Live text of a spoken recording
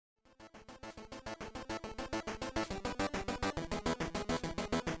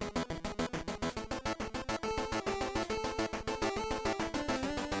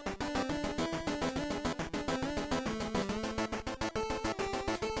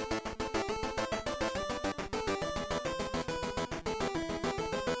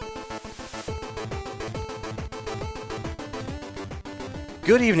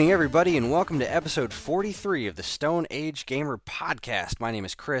Good evening, everybody, and welcome to episode 43 of the Stone Age Gamer Podcast. My name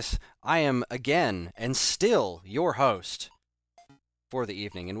is Chris. I am, again, and still, your host for the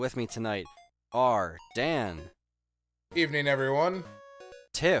evening. And with me tonight are Dan. Evening, everyone.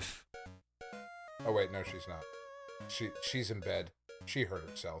 Tiff. Oh, wait, no, she's not. She's in bed. She hurt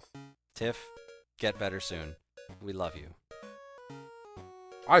herself. Tiff, get better soon. We love you.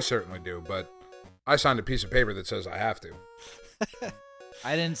 I certainly do, but I signed a piece of paper that says I have to.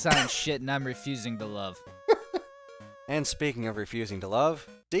 I didn't sign shit, and I'm refusing to love. And speaking of refusing to love,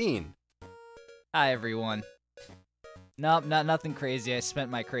 Dean. Hi, everyone. Nope, nothing crazy. I spent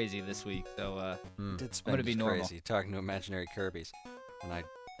my crazy this week, so Did I'm gonna be normal. crazy talking to imaginary Kirby's, and I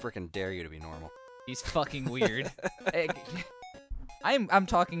frickin' dare you to be normal. He's fucking weird. Hey, I'm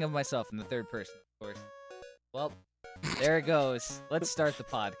talking of myself in the third person, of course. Well, there it goes. Let's start the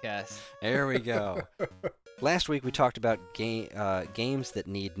podcast. There we go. Last week we talked about games that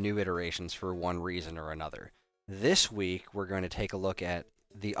need new iterations for one reason or another. This week we're going to take a look at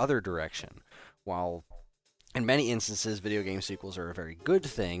the other direction. While in many instances video game sequels are a very good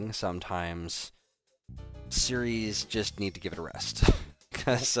thing, sometimes series just need to give it a rest.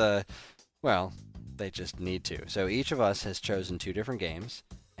 Because, well, they just need to. So each of us has chosen two different games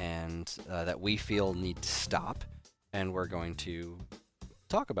and that we feel need to stop, and we're going to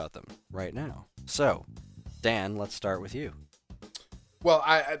talk about them right now. So, Dan, let's start with you. Well,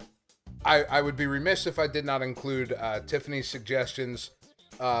 I would be remiss if I did not include Tiffany's suggestions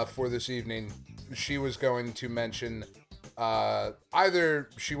for this evening. She was going to mention either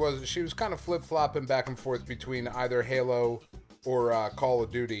she was kind of flip-flopping back and forth between either Halo or Call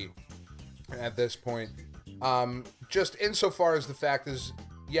of Duty at this point. Just insofar as the fact is,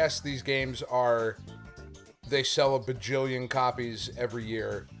 yes, these games they sell a bajillion copies every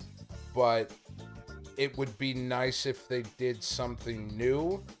year, but it would be nice if they did something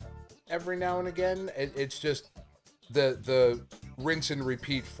new every now and again. It's just the rinse and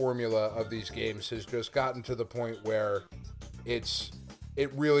repeat formula of these games has just gotten to the point where it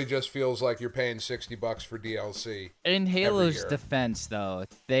really just feels like you're paying $60 for DLC. In Halo's defense, though,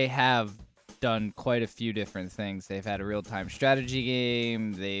 they have done quite a few different things. They've had a real-time strategy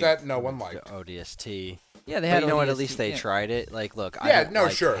game. That no one liked. The ODST. Yeah, they had. But you know what? At ODST, least they yeah. tried it. Like, look, I don't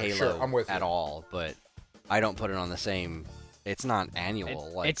like Halo I'm with you. at all, but I don't put it on the same. It's not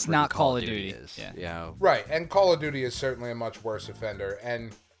annual. Like it's not Call of Duty. Is. Yeah. You know? Right, and Call of Duty is certainly a much worse offender,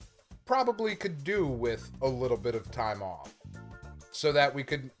 and probably could do with a little bit of time off, so that we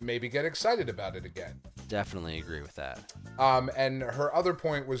could maybe get excited about it again. Definitely agree with that. And her other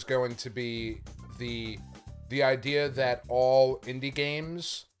point was going to be the idea that all indie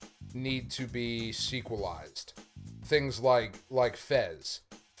games need to be sequelized. Things like Fez.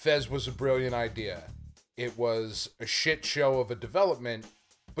 Fez was a brilliant idea. It was a shit show of a development,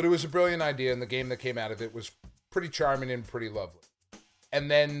 but it was a brilliant idea, and the game that came out of it was pretty charming and pretty lovely.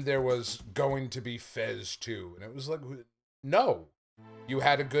 And then there was going to be Fez 2, and it was like, no, you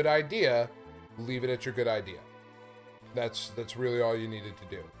had a good idea, leave it at your good idea. That's really all you needed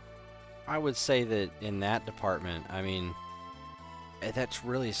to do. I would say that in that department, I mean, that's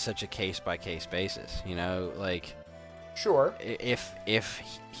really such a case-by-case basis, you know? Like, sure. If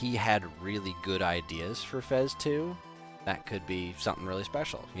he had really good ideas for Fez 2, that could be something really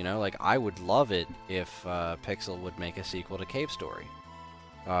special, you know? Like, I would love it if Pixel would make a sequel to Cave Story,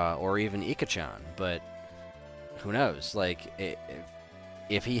 or even Ika-chan, but who knows? Like,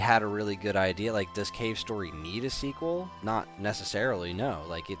 if he had a really good idea, like, does Cave Story need a sequel? Not necessarily, no.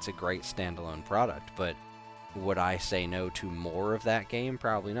 Like, it's a great standalone product, but would I say no to more of that game?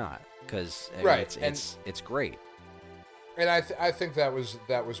 Probably not, because it's great. And I think that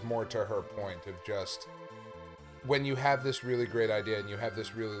was more to her point of just, when you have this really great idea and you have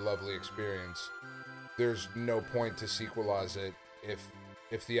this really lovely experience, there's no point to sequelize it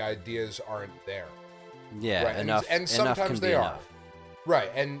if the ideas aren't there. Yeah, right? enough. And sometimes enough can they be are. enough.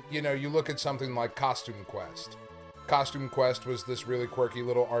 Right, and you know, you look at something like Costume Quest. Costume Quest was this really quirky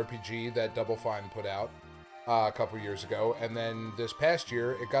little RPG that Double Fine put out a couple years ago, and then this past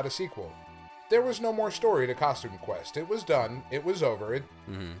year it got a sequel. There was no more story to Costume Quest. It was done. It was over.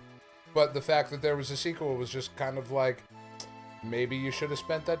 But the fact that there was a sequel was just kind of like, maybe you should have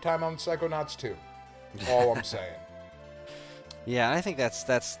spent that time on Psychonauts 2. All I'm saying. Yeah, I think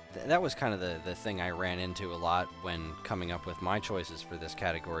that was kind of the thing I ran into a lot when coming up with my choices for this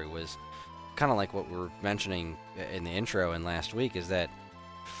category, was kind of like what we were mentioning in the intro and last week, is that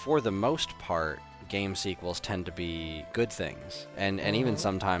for the most part, game sequels tend to be good things, and even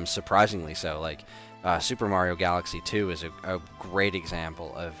sometimes surprisingly so. Like Super Mario Galaxy 2 is a great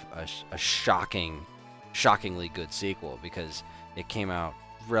example of a shockingly good sequel, because it came out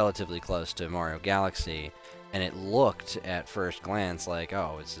relatively close to Mario Galaxy, and it looked at first glance like,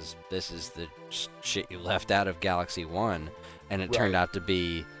 oh, this is the shit you left out of Galaxy 1, and it turned out to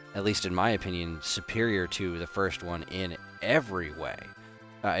be, at least in my opinion, superior to the first one in every way.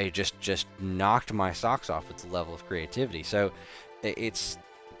 It just knocked my socks off with the level of creativity. So it's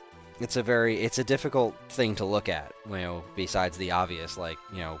a difficult thing to look at, besides the obvious, like,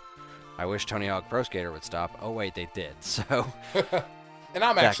 I wish Tony Hawk Pro Skater would stop. Oh wait, they did. So and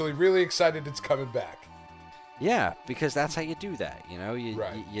I'm actually really excited it's coming back. Yeah, because that's how you do that,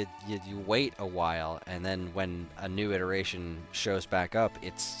 You wait a while, and then when a new iteration shows back up,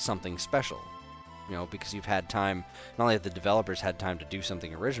 it's something special. Because you've had time, not only have the developers had time to do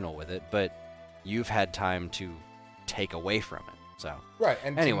something original with it, but you've had time to take away from it. So right,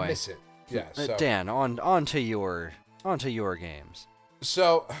 and anyway, to miss it. Yeah. So. Dan, on to your games.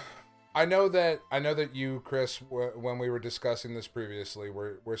 So, I know that you, Chris, when we were discussing this previously,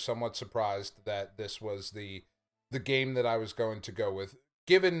 were somewhat surprised that this was the game that I was going to go with,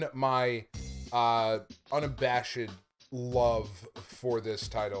 given my unabashed love for this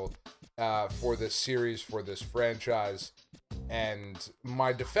title, for this series, for this franchise, and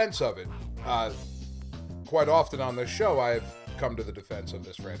my defense of it. Quite often on this show, I've come to the defense of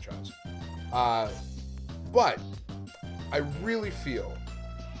this franchise. But I really feel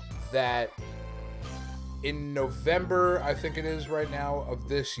that in November, I think it is right now, of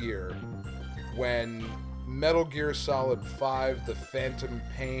this year, when Metal Gear Solid 5, The Phantom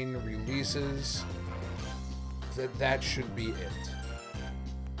Pain releases, that should be it.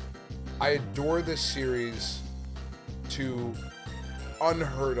 I adore this series to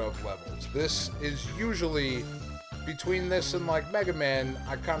unheard of levels. This is usually, between this and like Mega Man,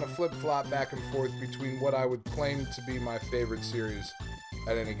 I kind of flip-flop back and forth between what I would claim to be my favorite series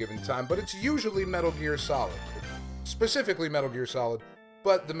at any given time, but it's usually Metal Gear Solid. Specifically Metal Gear Solid,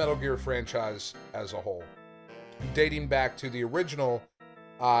 but the Metal Gear franchise as a whole. Dating back to the original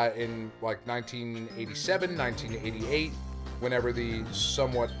in like 1987, 1988, whenever the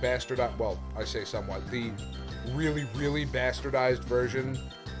somewhat bastardized, well, I say somewhat, the really, really bastardized version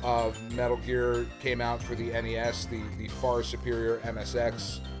of Metal Gear came out for the NES, the far superior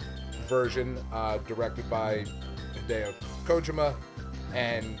MSX version, directed by Hideo Kojima,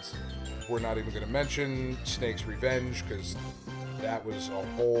 and we're not even going to mention Snake's Revenge, because that was a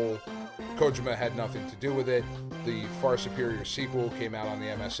whole... Kojima had nothing to do with it. The far superior sequel came out on the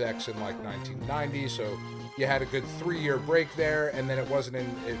MSX in like 1990, so you had a good 3-year break there, and then it wasn't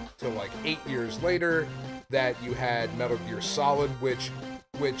until like 8 years later that you had Metal Gear Solid, which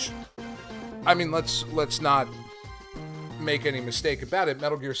I mean, let's not make any mistake about it.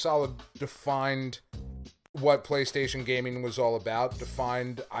 Metal Gear Solid defined what PlayStation gaming was all about,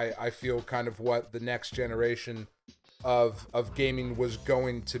 defined, I feel, kind of what the next generation of gaming was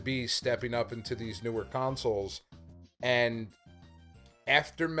going to be, stepping up into these newer consoles. And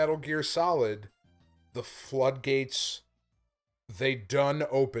after Metal Gear Solid, the floodgates, they done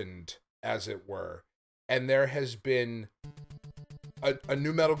opened, as it were. And there has been a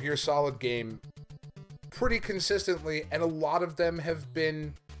new Metal Gear Solid game pretty consistently, and a lot of them have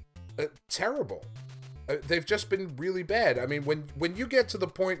been terrible. They've just been really bad. I mean, when you get to the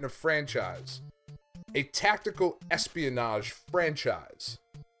point in a franchise, a tactical espionage franchise,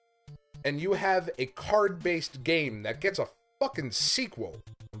 and you have a card-based game that gets a fucking sequel,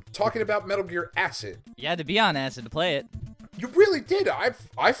 I'm talking about Metal Gear Acid. You had to be on acid to play it. You really did.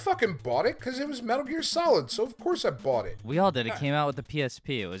 I fucking bought it because it was Metal Gear Solid, so of course I bought it. We all did. It came out with the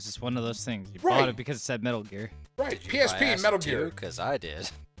PSP. It was just one of those things. You bought it because it said Metal Gear. Right, Did you buy PSP, Acid Metal too? Gear. Because I did.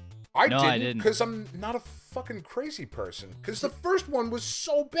 I No, I didn't. because I'm not a fucking crazy person. Because the first one was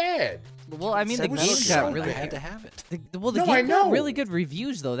so bad. Well, I mean, the Said Metal game was Gear, got so really I had to have it. the No, I game got know. really good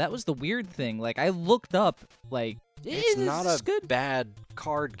reviews though. That was the weird thing. Like I looked up, like It's not a good. bad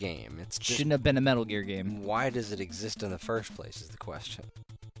card game. It's just, Shouldn't have been a Metal Gear game. why does it exist in the first place is the question.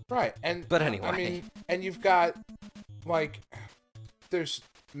 Right, and But anyway. I mean, and you've got like, there's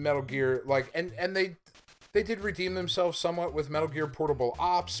Metal Gear, like, and they did redeem themselves somewhat with Metal Gear Portable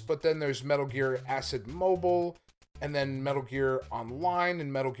Ops, but then there's Metal Gear Acid Mobile, and then Metal Gear Online,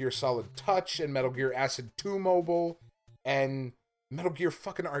 and Metal Gear Solid Touch, and Metal Gear Acid 2 Mobile, and Metal Gear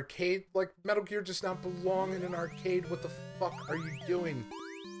fucking Arcade. Like, Metal Gear does not belong in an arcade. What the fuck are you doing?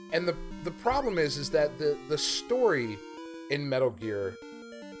 And the problem is that the story in Metal Gear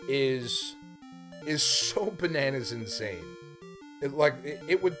is so bananas insane.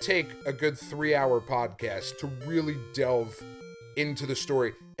 It would take a good 3-hour podcast to really delve into the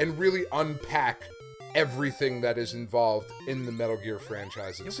story and really unpack everything that is involved in the Metal Gear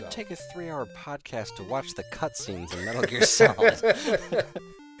franchise It itself. would take a 3-hour podcast to watch the cutscenes in Metal Gear Solid.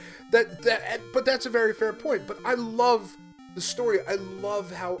 But that's a very fair point. But I love the story. I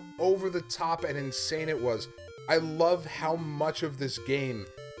love how over the top and insane it was. I love how much of this game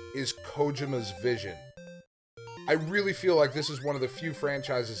is Kojima's vision. I really feel like this is one of the few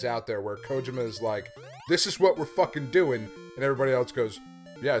franchises out there where Kojima is like, this is what we're fucking doing, and everybody else goes,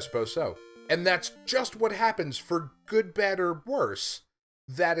 yeah, I suppose so. And that's just what happens, for good, bad, or worse.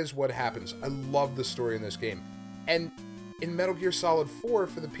 That is what happens. I love the story in this game. And in Metal Gear Solid 4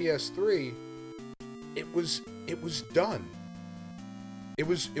 for the PS3, it was done. It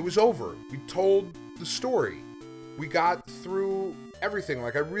was over. We told the story. We got through everything.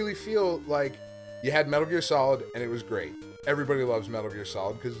 Like, I really feel like you had Metal Gear Solid, and it was great. Everybody loves Metal Gear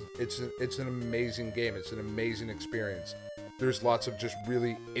Solid because it's an amazing game. It's an amazing experience. There's lots of just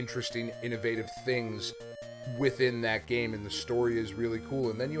really interesting, innovative things within that game, and the story is really cool.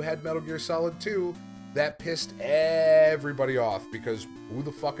 And then you had Metal Gear Solid 2 that pissed everybody off because who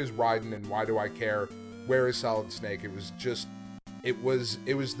the fuck is Raiden and why do I care? Where is Solid Snake? It was just, it was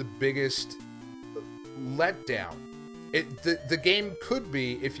the biggest letdown. The game could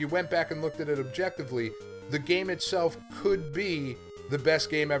be, if you went back and looked at it objectively, the game itself could be the best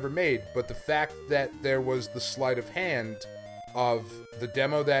game ever made, but the fact that there was the sleight of hand of the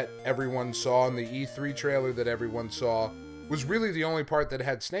demo that everyone saw and the E3 trailer that everyone saw was really the only part that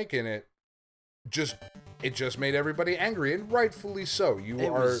had Snake in it. It just made everybody angry, and rightfully so.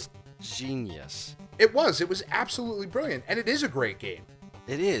 It was genius. It was absolutely brilliant, and it is a great game.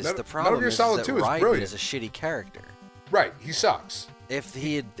 It is. Metal The problem Gear is Solid that 2 is Raiden brilliant. is a shitty character. Right, he sucks. If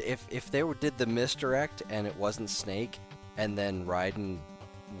they did the misdirect and it wasn't Snake, and then Raiden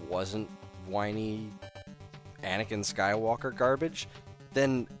wasn't whiny Anakin Skywalker garbage,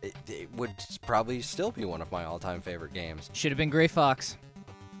 then it would probably still be one of my all-time favorite games. Should have been Gray Fox.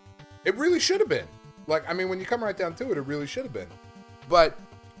 It really should have been. Like, I mean, when you come right down to it, it really should have been. But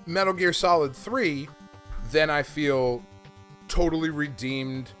Metal Gear Solid 3, then I feel totally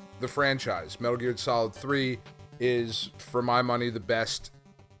redeemed the franchise. Metal Gear Solid 3 is, for my money, the best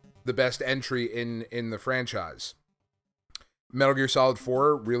entry in the franchise. Metal Gear Solid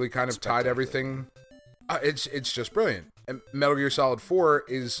 4 really kind of tied everything. It's just brilliant. And Metal Gear Solid 4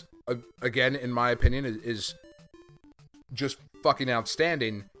 is, again, in my opinion, is just fucking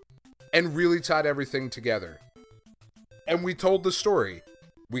outstanding and really tied everything together. And we told the story.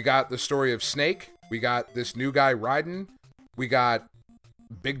 We got the story of Snake. We got this new guy, Raiden. We got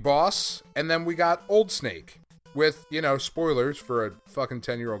Big Boss. And then we got Old Snake. With, spoilers for a fucking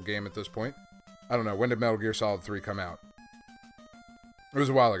 10-year-old game at this point. I don't know. When did Metal Gear Solid 3 come out? It was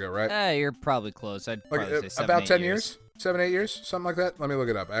a while ago, right? You're probably close. I'd probably say 7, about 8 10 years? 7, 8 years? Something like that? Let me look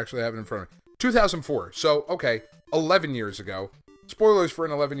it up. I actually have it in front of me. 2004. So, okay, 11 years ago. Spoilers for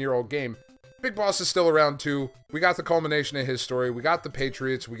an 11-year-old game. Big Boss is still around, too. We got the culmination of his story. We got the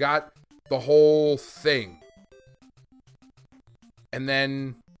Patriots. We got the whole thing. And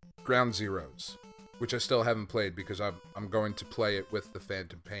then Ground Zeroes, which I still haven't played because I'm going to play it with the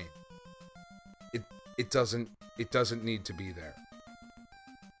Phantom Pain. It doesn't need to be there.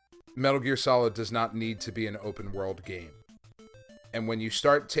 Metal Gear Solid does not need to be an open world game. And when you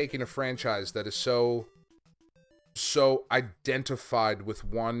start taking a franchise that is so identified with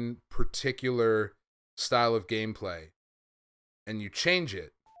one particular style of gameplay and you change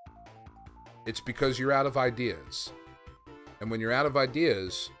it, it's because you're out of ideas. And when you're out of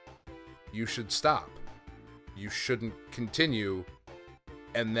ideas, you should stop. You shouldn't continue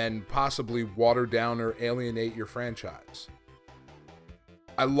and then possibly water down or alienate your franchise.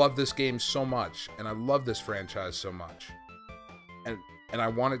 I love this game so much, and I love this franchise so much. And I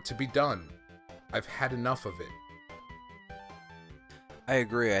want it to be done. I've had enough of it. I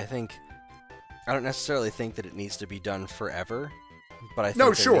agree. I don't necessarily think that it needs to be done forever, but I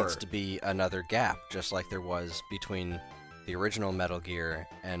think there needs to be another gap, just like there was between the original Metal Gear,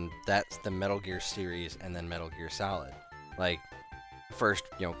 and that's the Metal Gear series, and then Metal Gear Solid. Like, first,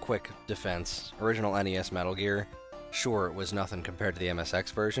 quick defense, original NES Metal Gear, sure, it was nothing compared to the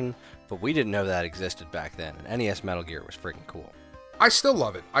MSX version, but we didn't know that existed back then, and NES Metal Gear was freaking cool. I still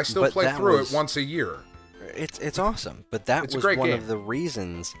love it. I still play through it once a year. It's awesome, but that was one of the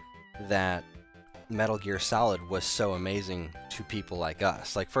reasons that Metal Gear Solid was so amazing to people like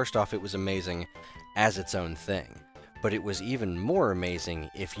us. Like, first off, it was amazing as its own thing, but it was even more amazing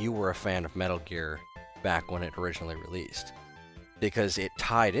if you were a fan of Metal Gear back when it originally released, because it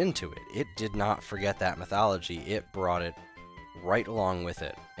tied into it. It did not forget that mythology. It brought it right along with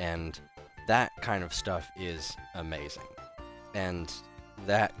it, and that kind of stuff is amazing. And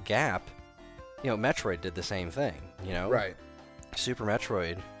that gap Metroid did the same thing, Right. Super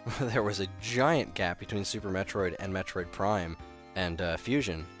Metroid, there was a giant gap between Super Metroid and Metroid Prime and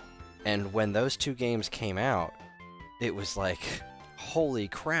Fusion. And when those two games came out, it was like, holy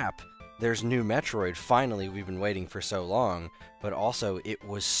crap, there's new Metroid. Finally, we've been waiting for so long. But also, it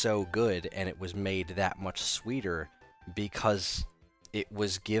was so good, and it was made that much sweeter because it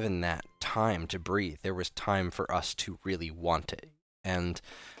was given that time to breathe. There was time for us to really want it. And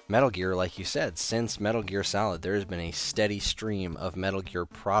Metal Gear, like you said, since Metal Gear Solid, there has been a steady stream of Metal Gear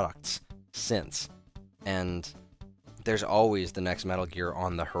products since. And there's always the next Metal Gear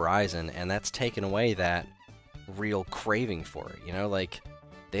on the horizon, and that's taken away that real craving for it.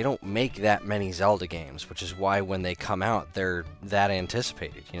 They don't make that many Zelda games, which is why when they come out, they're that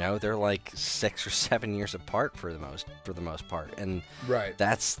anticipated. They're like 6 or 7 years apart for the most part, and right.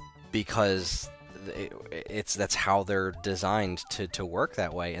 That's because that's how they're designed to work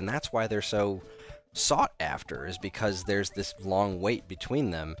that way, and that's why they're so sought after, is because there's this long wait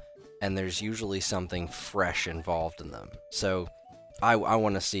between them, and there's usually something fresh involved in them. So I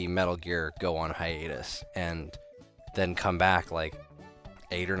want to see Metal Gear go on hiatus and then come back like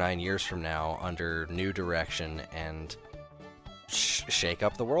 8 or 9 years from now under new direction and shake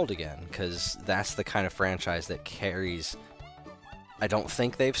up the world again, because that's the kind of franchise that carries. I don't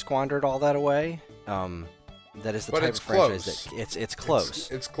think they've squandered all that away. That is the type of franchise that it's close.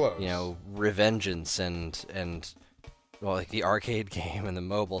 It's close. Revengeance and well, like the arcade game and the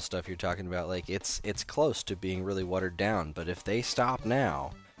mobile stuff you're talking about, like it's close to being really watered down. But if they stop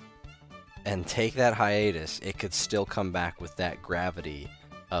now and take that hiatus, it could still come back with that gravity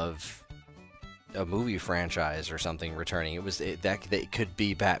of a movie franchise or something returning. That could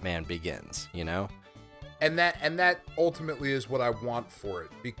be Batman Begins, And that ultimately is what I want for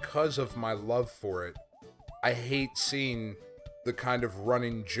it. Because of my love for it, I hate seeing the kind of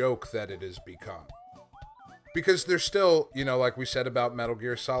running joke that it has become. Because there's still, like we said about Metal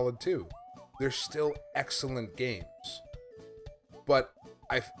Gear Solid 2, there's still excellent games. But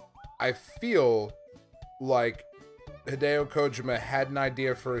I feel like Hideo Kojima had an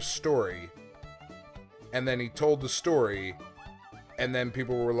idea for a story, and then he told the story, and then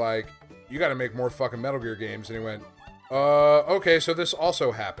people were like, you gotta make more fucking Metal Gear games, and he went, okay, so this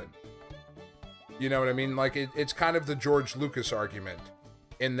also happened. You know what I mean? Like, it's kind of the George Lucas argument,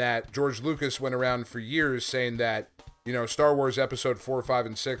 in that George Lucas went around for years saying that, Star Wars Episode 4, 5,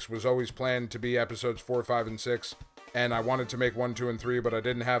 and 6 was always planned to be Episodes 4, 5, and 6, and I wanted to make 1, 2, and 3, but I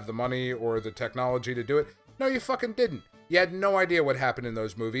didn't have the money or the technology to do it. No, you fucking didn't. You had no idea what happened in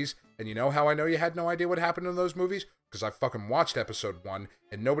those movies. And you know how I know you had no idea what happened in those movies? Because I fucking watched Episode 1,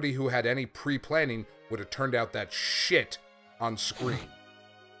 and nobody who had any pre-planning would have turned out that shit on screen.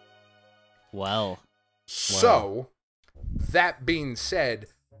 Well. So, that being said,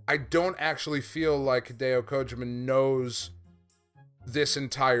 I don't actually feel like Hideo Kojima knows this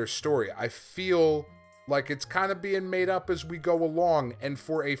entire story. I feel like it's kind of being made up as we go along, and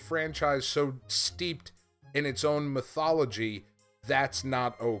for a franchise so steeped in its own mythology, that's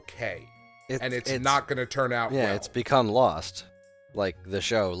not okay. It's not going to turn out well. Yeah, it's become Lost. Like the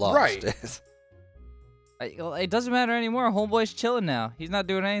show Lost. Right. It doesn't matter anymore. Homeboy's chilling now. He's not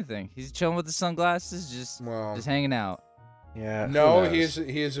doing anything. He's chilling with the sunglasses, just hanging out. Yeah. No, he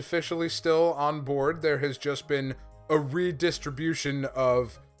is officially still on board. There has just been a redistribution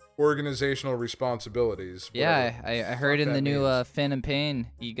of organizational responsibilities. Yeah, I heard in the new Phantom Pain,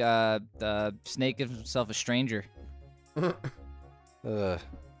 he got Snake gives himself a stranger. Wow.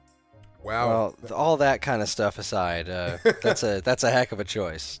 Well, all that kind of stuff aside, that's a heck of a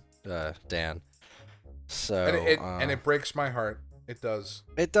choice, Dan. So and it breaks my heart. It does.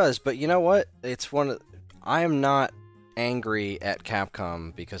 It does, but you know what? I am not angry at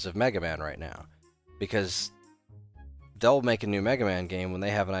Capcom because of Mega Man right now, because they'll make a new Mega Man game when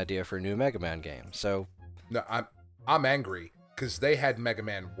they have an idea for a new Mega Man game. So no, I'm angry because they had Mega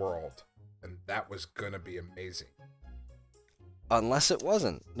Man World, and that was gonna be amazing. Unless it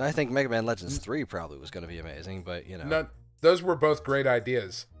wasn't. I think Mega Man Legends 3 probably was gonna be amazing, but No, those were both great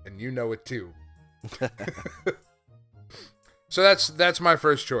ideas, and you know it too. So that's my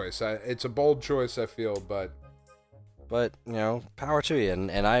first choice. It's a bold choice, I feel, but power to you,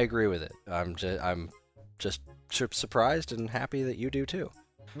 and I agree with it. I'm just surprised and happy that you do too.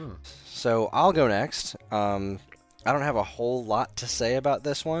 So I'll go next. I don't have a whole lot to say about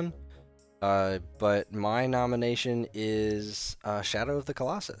this one, but my nomination is Shadow of the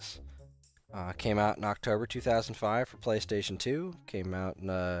Colossus. Came out in October 2005 for PlayStation 2. Came out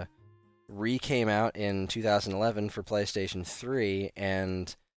in 2011 for PlayStation 3,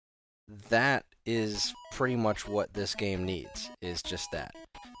 and that is pretty much what this game needs, is just that.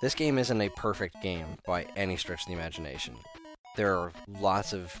 This game isn't a perfect game by any stretch of the imagination. There are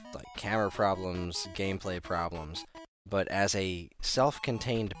lots of camera problems, gameplay problems, but as a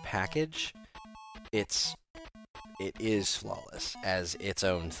self-contained package, it is flawless as its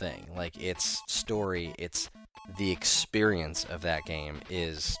own thing. Like, its story, the experience of that game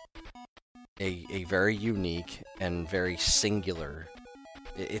is a very unique and very singular.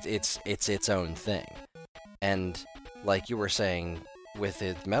 It's its own thing. And like you were saying with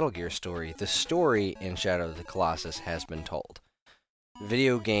the Metal Gear story, the story in Shadow of the Colossus has been told.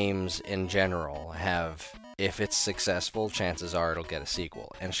 Video games in general have, if it's successful, chances are it'll get a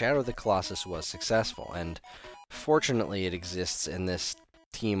sequel. And Shadow of the Colossus was successful, and fortunately it exists in this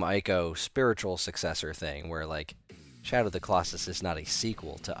Team Ico spiritual successor thing, where Shadow of the Colossus is not a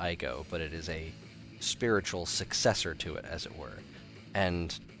sequel to Ico, but it is a spiritual successor to it, as it were.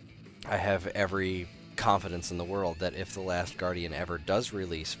 And I have every confidence in the world that if The Last Guardian ever does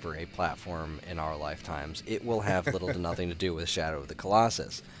release for a platform in our lifetimes, it will have little to nothing to do with Shadow of the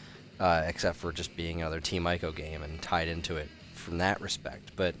Colossus, except for just being another Team Ico game and tied into it from that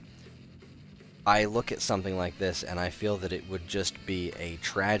respect. But I look at something like this and I feel that it would just be a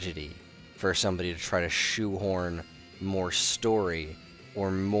tragedy for somebody to try to shoehorn more story or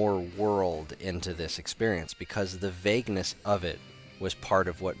more world into this experience, because the vagueness of it was part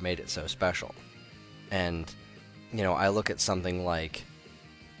of what made it so special. And, I look at something like,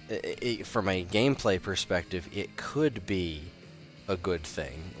 from a gameplay perspective, it could be a good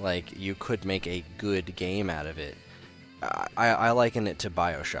thing. Like, you could make a good game out of it. I liken it to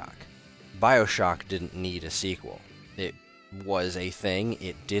BioShock. BioShock didn't need a sequel. It was a thing,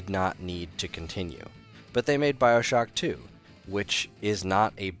 it did not need to continue. But they made BioShock 2, which is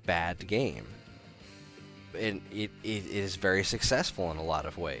not a bad game. And it is very successful in a lot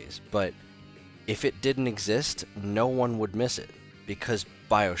of ways, but if it didn't exist, no one would miss it, because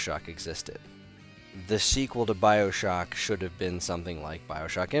BioShock existed. The sequel to BioShock should have been something like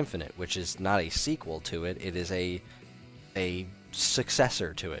BioShock Infinite, which is not a sequel to it, it is a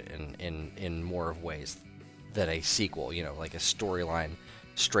successor to it in more of ways than a sequel, like a storyline,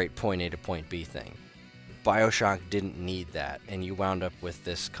 straight point A to point B thing. BioShock didn't need that, and you wound up with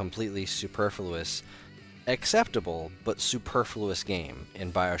this completely superfluous, acceptable, but superfluous game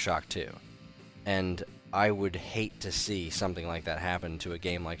in BioShock 2. And I would hate to see something like that happen to a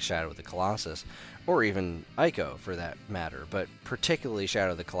game like Shadow of the Colossus, or even Ico for that matter, but particularly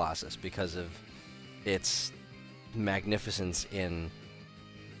Shadow of the Colossus because of its magnificence in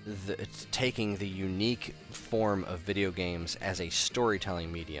taking the unique form of video games as a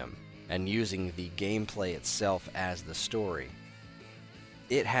storytelling medium and using the gameplay itself as the story.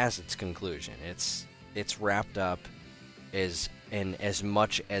 It has its conclusion. It's wrapped up in as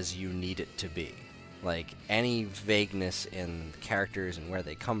much as you need it to be. Like, any vagueness in the characters and where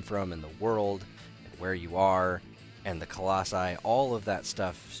they come from and the world and where you are and the colossi, all of that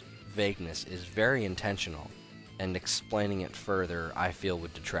stuff's vagueness is very intentional, and explaining it further, I feel,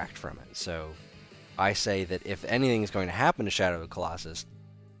 would detract from it. So I say that if anything is going to happen to Shadow of the Colossus,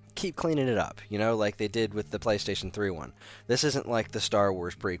 keep cleaning it up, like they did with the PlayStation 3 one. This isn't like the Star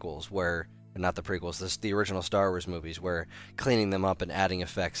Wars prequels where, not the prequels, this the original Star Wars movies, where cleaning them up and adding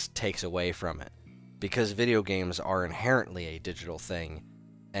effects takes away from it. Because video games are inherently a digital thing,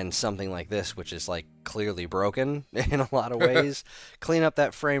 and something like this, which is clearly broken in a lot of ways, clean up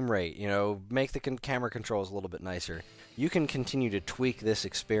that frame rate, make the camera controls a little bit nicer. You can continue to tweak this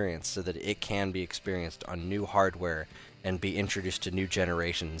experience so that it can be experienced on new hardware and be introduced to new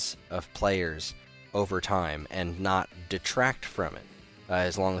generations of players over time and not detract from it.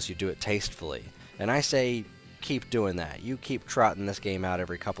 As long as you do it tastefully. And I say keep doing that. You keep trotting this game out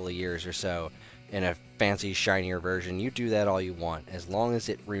every couple of years or so in a fancy, shinier version. You do that all you want, as long as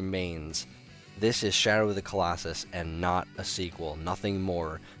it remains. This is Shadow of the Colossus and not a sequel. Nothing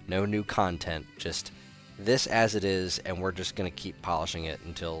more. No new content. Just this as it is, and we're just going to keep polishing it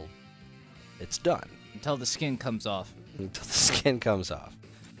until it's done. Until the skin comes off. Until the skin comes off.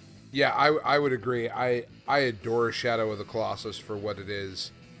 Yeah, I would agree. I adore Shadow of the Colossus for what it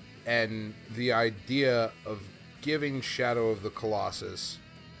is, and the idea of giving Shadow of the Colossus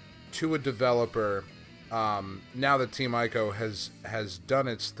to a developer, now that Team Ico has done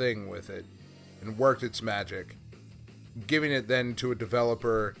its thing with it and worked its magic, giving it then to a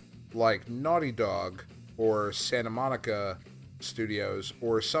developer like Naughty Dog or Santa Monica Studios,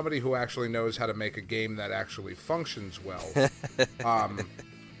 or somebody who actually knows how to make a game that actually functions well,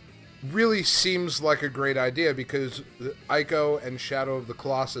 really seems like a great idea, because Ico and Shadow of the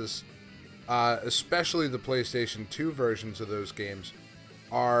Colossus, especially the PlayStation 2 versions of those games,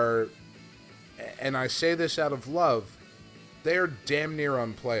 are, and I say this out of love, they're damn near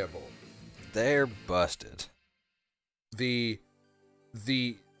unplayable. They're busted. The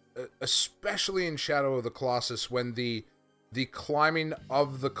especially in Shadow of the Colossus, when the climbing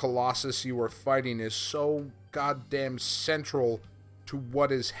of the Colossus you are fighting is so goddamn central to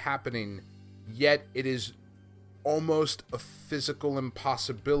what is happening, yet it is almost a physical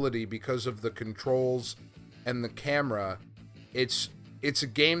impossibility because of the controls and the camera. It's a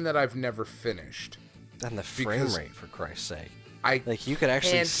game that I've never finished. And the frame rate, for Christ's sake. Like, you could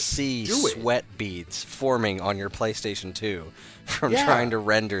actually see sweat beads forming on your PlayStation 2 from trying to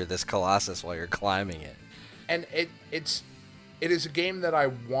render this Colossus while you're climbing it. And it is a game that I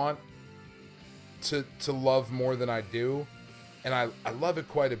want to love more than I do, and I love it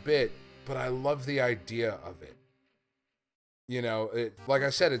quite a bit, but I love the idea of it. You know, like I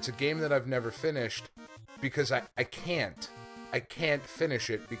said, it's a game that I've never finished because I can't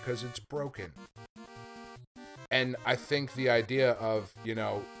finish it because it's broken. And I think the idea of, you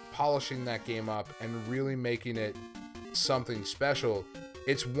know, polishing that game up and really making it something special,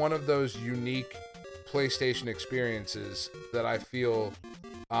 it's one of those unique PlayStation experiences that I feel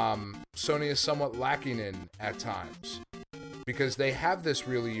Sony is somewhat lacking in at times. Because they have this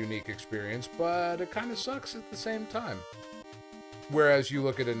really unique experience, but it kind of sucks at the same time. Whereas you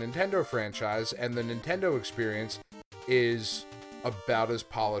look at a Nintendo franchise, and the Nintendo experience is about as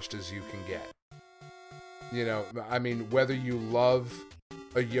polished as you can get. You know, I mean, whether you love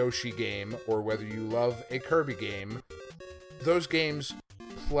a Yoshi game or whether you love a Kirby game, those games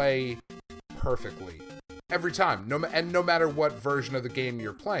play perfectly every time. No matter what version of the game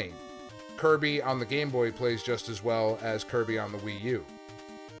you're playing. Kirby on the Game Boy plays just as well as Kirby on the Wii U.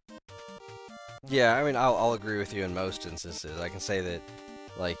 Yeah, I mean, I'll agree with you in most instances. I can say that,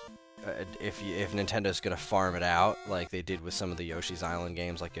 like, if Nintendo's gonna farm it out, like they did with some of the Yoshi's Island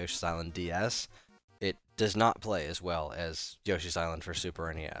games, like Yoshi's Island DS, it does not play as well as Yoshi's Island for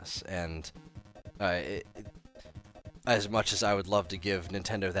Super NES. And as much as I would love to give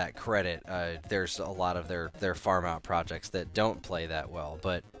Nintendo that credit, there's a lot of their farm out projects that don't play that well.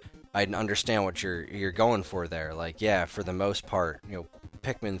 But I understand what you're going for there. Like, yeah, for the most part, you know,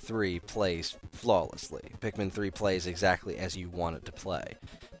 Pikmin 3 plays flawlessly. Pikmin 3 plays exactly as you want it to play.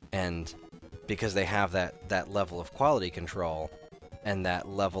 And because they have that level of quality control and that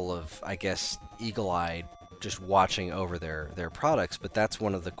level of, I guess, eagle-eyed just watching over their products, but that's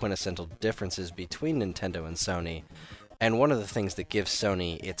one of the quintessential differences between Nintendo and Sony, and one of the things that gives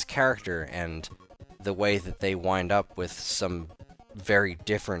Sony its character and the way that they wind up with some very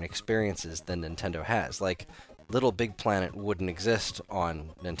different experiences than Nintendo has. Like, Little Big Planet wouldn't exist on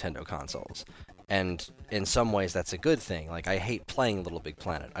Nintendo consoles. And in some ways, that's a good thing. Like, I hate playing Little Big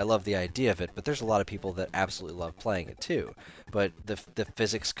Planet. I love the idea of it, but there's a lot of people that absolutely love playing it too. But the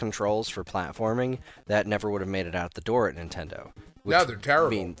physics controls for platforming, that never would have made it out the door at Nintendo. No, they're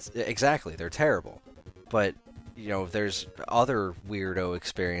terrible. Exactly, they're terrible. But, you know, there's other weirdo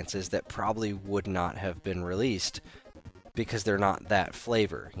experiences that probably would not have been released because they're not that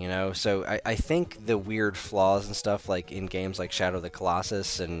flavor, you know? So I think the weird flaws and stuff, like in games like Shadow of the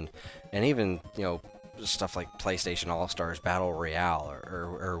Colossus and even, you know, stuff like PlayStation All-Stars Battle Royale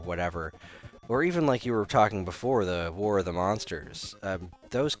or whatever, or even like you were talking before, the War of the Monsters,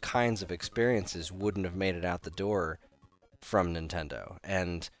 those kinds of experiences wouldn't have made it out the door from Nintendo.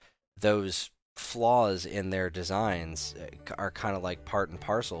 And those flaws in their designs are kind of like part and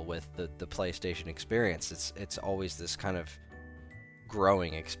parcel with the PlayStation experience. It's always this kind of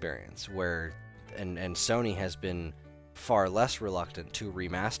growing experience where and Sony has been far less reluctant to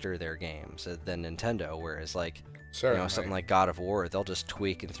remaster their games than Nintendo, whereas like Certainly. You know, something like God of War, they'll just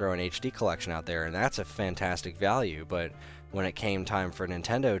tweak and throw an HD collection out there, and that's a fantastic value. But when it came time for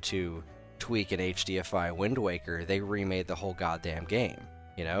Nintendo to tweak an HDFI Wind Waker, they remade the whole goddamn game.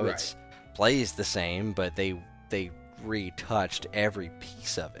 You know, Right. It's plays the same, but they retouched every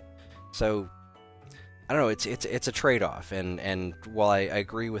piece of it. So I don't know. It's a trade-off, and while I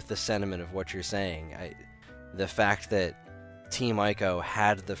agree with the sentiment of what you're saying, the fact that Team Ico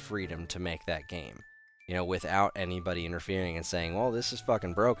had the freedom to make that game, you know, without anybody interfering and saying, well, this is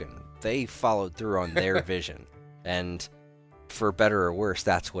fucking broken. They followed through on their vision. And for better or worse,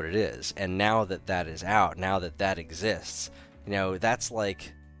 that's what it is. And now that that is out, now that that exists, you know, that's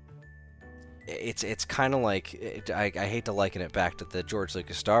like... It's kind of like... I hate to liken it back to the George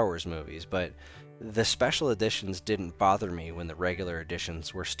Lucas Star Wars movies, but the special editions didn't bother me when the regular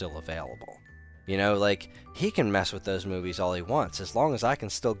editions were still available. You know, like, he can mess with those movies all he wants, as long as I can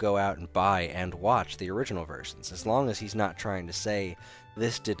still go out and buy and watch the original versions. As long as he's not trying to say,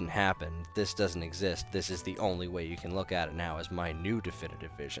 this didn't happen, this doesn't exist, this is the only way you can look at it now as my new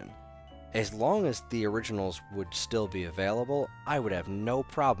definitive vision. as long as the originals would still be available, I would have no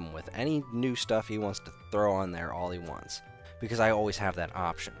problem with any new stuff he wants to throw on there all he wants, because I always have that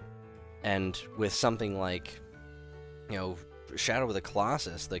option. And with something like, Shadow of the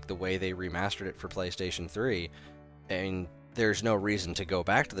Colossus, like the way they remastered it for PlayStation 3, and there's no reason to go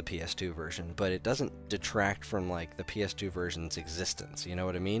back to the PS2 version, but it doesn't detract from, like, the PS2 version's existence, you know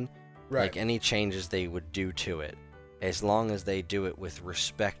what I mean? Right. Like, any changes they would do to it, as long as they do it with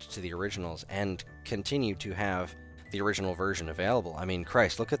respect to the originals and continue to have the original version available. I mean,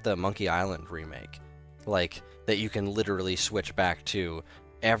 Christ, look at the Monkey Island remake. Like, that you can literally switch back to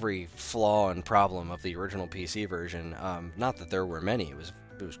every flaw and problem of the original PC version. Not that there were many,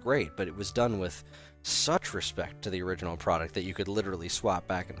 it was great, but it was done with such respect to the original product that you could literally swap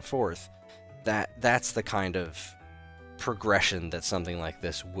back and forth. That's the kind of progression that something like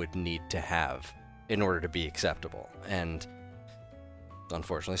this would need to have in order to be acceptable. And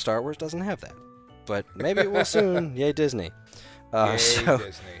unfortunately, Star Wars doesn't have that. But maybe it will soon. Yay, Disney. Yay, so,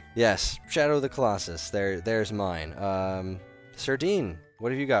 Disney. Yes, Shadow of the Colossus. There's mine. Sardine,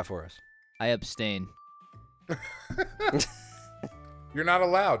 what have you got for us? I abstain. You're not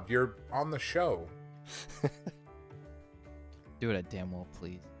allowed. You're on the show. Do it a damn well,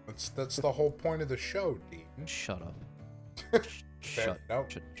 please. That's the whole point of the show, Dean. Shut up. Fair. No.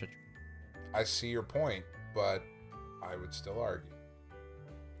 Shut. I see your point, but I would still argue.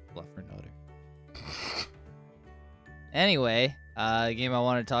 Bluffer noter. Anyway, the game I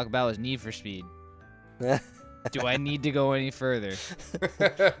want to talk about was Need for Speed. Do I need to go any further?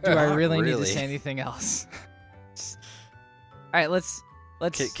 Do I really need to say anything else? All right, let's go.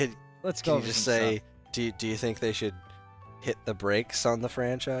 Can you just say, do you think they should hit the brakes on the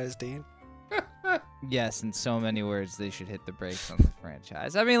franchise, Dean? Yes, in so many words, they should hit the brakes on the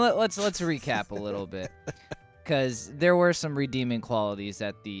franchise. I mean, let's recap a little bit, because there were some redeeming qualities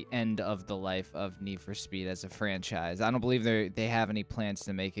at the end of the life of Need for Speed as a franchise. I don't believe they have any plans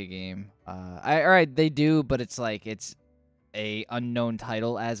to make a game. All right, they do, but it's like it's a unknown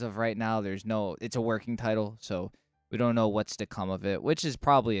title as of right now. It's a working title, so we don't know what's to come of it, which is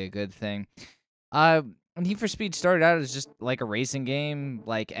probably a good thing. Need for Speed started out as just like a racing game,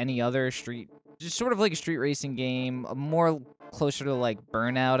 like any other just sort of like a street racing game, more closer to like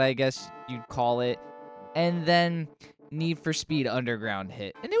Burnout, I guess you'd call it. And then Need for Speed Underground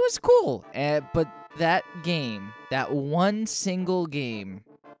hit, and it was cool. But that game, that one single game,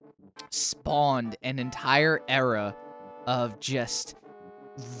 spawned an entire era of just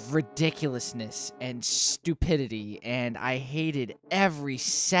ridiculousness and stupidity, and I hated every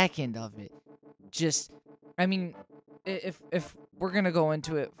second of it. I mean, if we're gonna go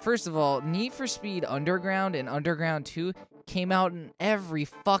into it, first of all, Need for Speed Underground and Underground 2 came out in every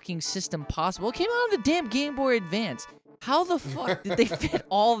fucking system possible. It came out on the damn Game Boy Advance. How the fuck did they fit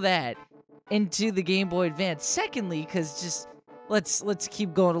all that into the Game Boy Advance? Secondly, because just let's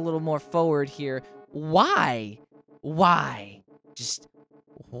keep going a little more forward here. Why? Just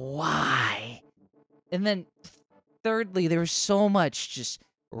why? And then thirdly, there was so much just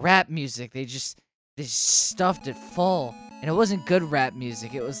rap music. They stuffed it full, and it wasn't good rap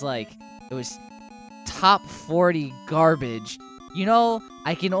music. It was top 40 garbage.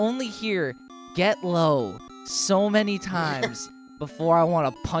 I can only hear Get Low so many times before I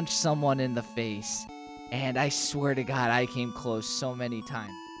want to punch someone in the face. And I swear to God, I came close so many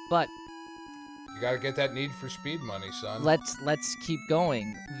times. But you gotta get that Need for Speed money, son. let's keep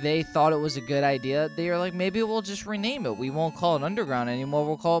going. They thought it was a good idea. They were like, maybe we'll just rename it. We won't call it Underground anymore.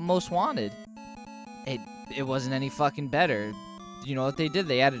 We'll call it Most Wanted. It wasn't any fucking better. You know what they did?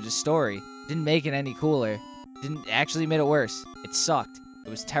 They added a story. Didn't make it any cooler. Actually made it worse. It sucked. It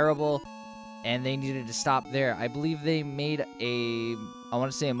was terrible, and they needed to stop there. I believe they made a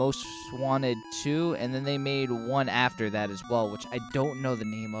Most Wanted 2, and then they made one after that as well, which I don't know the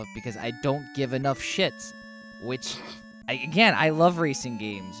name of because I don't give enough shits. Which, I love racing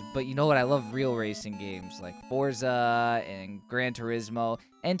games, but you know what? I love real racing games like Forza and Gran Turismo.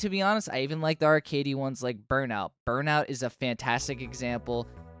 And to be honest, I even like the arcadey ones like Burnout. Burnout is a fantastic example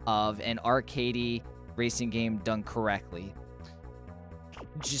of an arcadey racing game done correctly.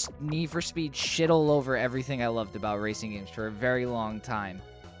 Just Need for Speed shit all over everything I loved about racing games for a very long time.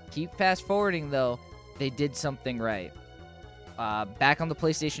 Keep fast forwarding though, they did something right. Back on the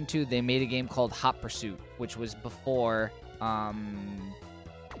PlayStation 2, they made a game called Hot Pursuit, which was before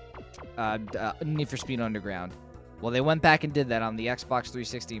Need for Speed Underground. Well, they went back and did that on the Xbox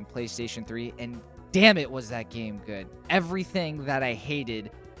 360 and PlayStation 3, and damn it was that game good. Everything that I hated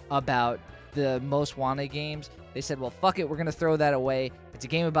about the Most Wanted games, they said, well, fuck it, we're going to throw that away. It's a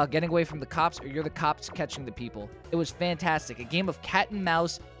game about getting away from the cops, or you're the cops catching the people. It was fantastic. A game of cat and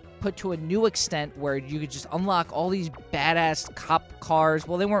mouse, put to a new extent where you could just unlock all these badass cop cars.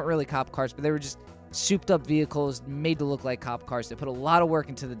 Well, they weren't really cop cars, but they were just souped up vehicles made to look like cop cars. They put a lot of work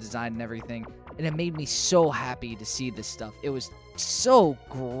into the design and everything, and it made me so happy to see this stuff. It was so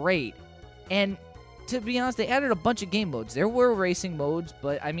great. And to be honest, they added a bunch of game modes. There were racing modes,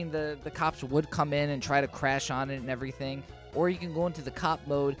 but I mean, the cops would come in and try to crash on it and everything. Or you can go into the cop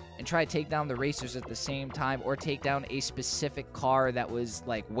mode and try to take down the racers at the same time, or take down a specific car that was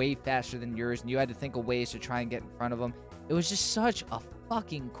like way faster than yours, and you had to think of ways to try and get in front of them. It was just such a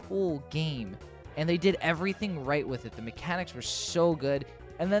fucking cool game, and they did everything right with it. The mechanics were so good,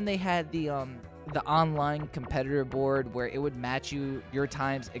 and then they had the online competitor board where it would match your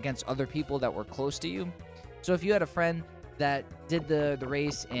times against other people that were close to you. So if you had a friend that did the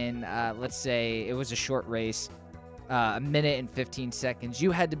race in, let's say it was a short race, a minute and 15 seconds.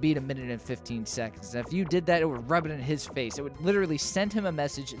 You had to beat a minute and 15 seconds. And if you did that, it would rub it in his face. It would literally send him a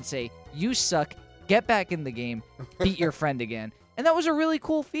message and say, "You suck. Get back in the game. Beat your friend again." And that was a really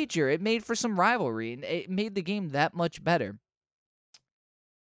cool feature. It made for some rivalry, and it made the game that much better.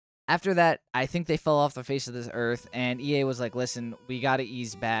 After that, I think they fell off the face of this earth, and EA was like, "Listen, we got to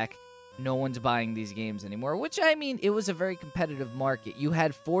ease back. No one's buying these games anymore," which, I mean, it was a very competitive market. You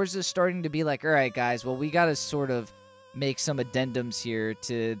had Forza starting to be like, "All right, guys, well, we got to sort of make some addendums here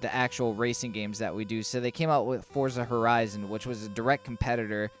to the actual racing games that we do." So they came out with Forza Horizon, which was a direct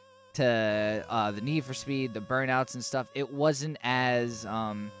competitor to the Need for Speed, the Burnouts and stuff. It wasn't as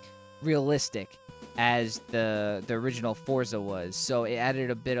realistic as the original Forza was, so it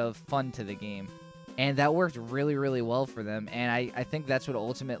added a bit of fun to the game. And that worked really, really well for them. And I think that's what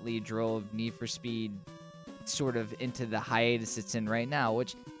ultimately drove Need for Speed sort of into the hiatus it's in right now,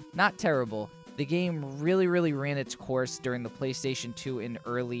 which, not terrible. The game really, really ran its course during the PlayStation 2 and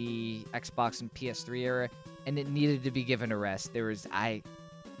early Xbox and PS3 era, and it needed to be given a rest. There was,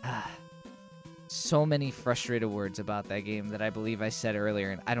 so many frustrated words about that game that I believe I said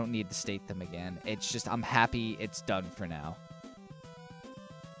earlier, and I don't need to state them again. It's just, I'm happy it's done for now.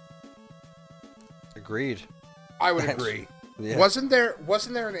 Agreed. I would agree. Yeah. Wasn't there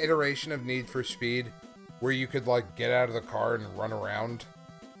an iteration of Need for Speed where you could like get out of the car and run around?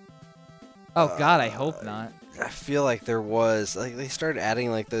 Oh God, I hope not. I feel like there was, like, they started adding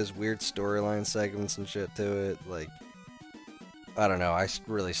like those weird storyline segments and shit to it. Like, I don't know. I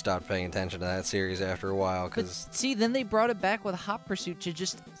really stopped paying attention to that series after a while But because see, then they brought it back with Hot Pursuit to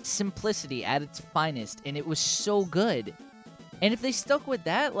just simplicity at its finest, and it was so good. And if they stuck with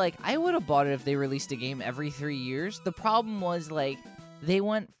that, like, I would have bought it if they released a game every 3 years. The problem was, like, they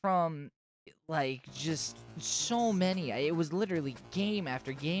went from, like, just so many. It was literally game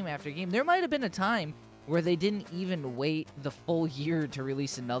after game after game. There might have been a time where they didn't even wait the full year to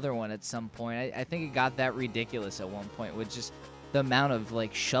release another one at some point. I think it got that ridiculous at one point with just the amount of,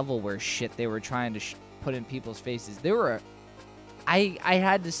 like, shovelware shit they were trying to put in people's faces. There were, I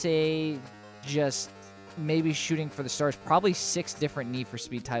had to say, just maybe shooting for the stars, probably 6 different Need for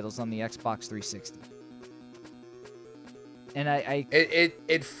Speed titles on the Xbox 360. And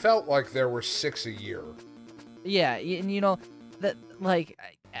It felt like there were 6 a year. Yeah, and you know that, like,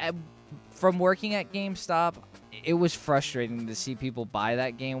 from working at GameStop, it was frustrating to see people buy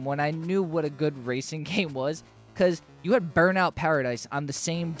that game when I knew what a good racing game was, because you had Burnout Paradise on the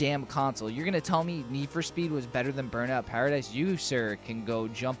same damn console. You're gonna tell me Need for Speed was better than Burnout Paradise? You, sir, can go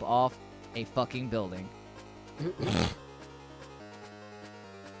jump off a fucking building.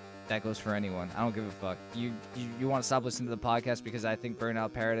 That goes for anyone. I don't give a fuck. You want to stop listening to the podcast because I think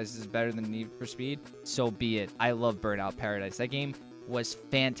Burnout Paradise is better than Need for Speed? So be it. I love Burnout Paradise. That game was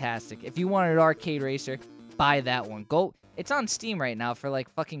fantastic. If you wanted an arcade racer, buy that one. Go. It's on Steam right now for like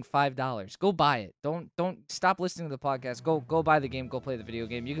fucking $5. Go buy it. Don't stop listening to the podcast. Go buy the game. Go play the video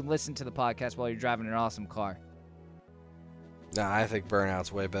game. You can listen to the podcast while you're driving an awesome car. nah, I think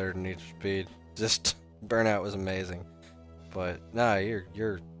Burnout's way better than Need for Speed. Just Burnout was amazing, but nah, you're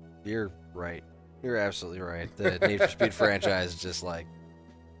right. You're absolutely right. The Need for Speed franchise is just like,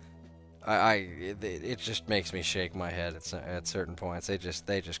 it just makes me shake my head at certain points. They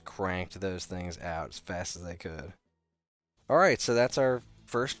just cranked those things out as fast as they could. All right, so that's our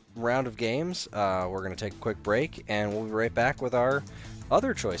first round of games. We're gonna take a quick break, and we'll be right back with our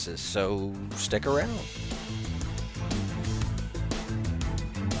other choices. So stick around.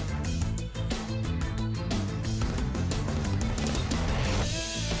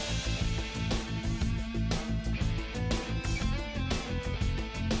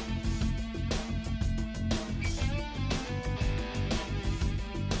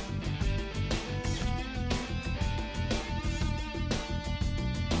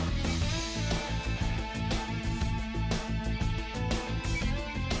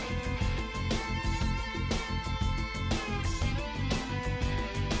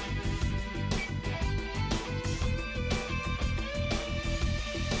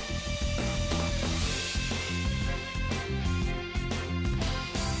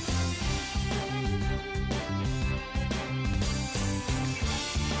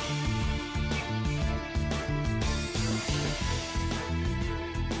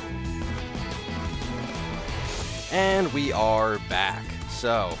 And we are back.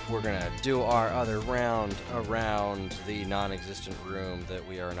 So, we're going to do our other round around the non-existent room that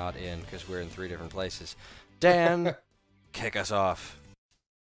we are not in because we're in 3 different places. Dan, kick us off.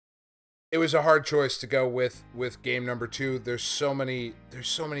 It was a hard choice to go with game number 2. There's so many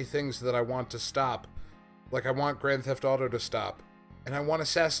things that I want to stop. Like, I want Grand Theft Auto to stop. And I want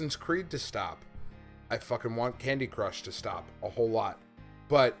Assassin's Creed to stop. I fucking want Candy Crush to stop. A whole lot.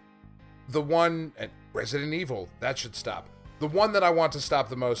 But the one... And Resident Evil, that should stop. The one that I want to stop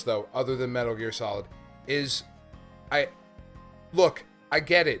the most, though, other than Metal Gear Solid, is... Look, I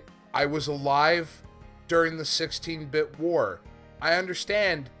get it. I was alive during the 16-bit war. I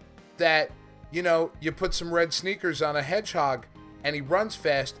understand that, you know, you put some red sneakers on a hedgehog, and he runs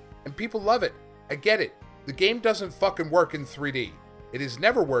fast, and people love it. I get it. The game doesn't fucking work in 3D. It has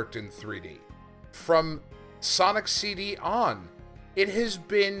never worked in 3D. From Sonic CD on, it has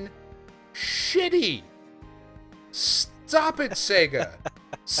been shitty. Stop it, Sega.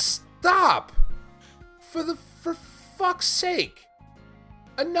 Stop. For fuck's sake.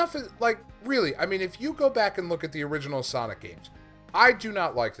 Enough is, like, really, I mean, if you go back and look at the original Sonic games, I do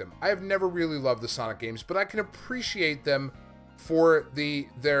not like them. I have never really loved the Sonic games, but I can appreciate them for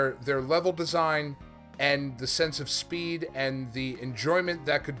their level design and the sense of speed and the enjoyment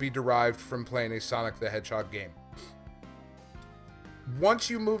that could be derived from playing a Sonic the Hedgehog game. Once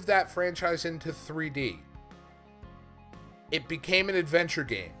you move that franchise into 3D, it became an adventure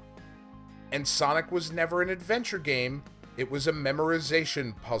game. And Sonic was never an adventure game, it was a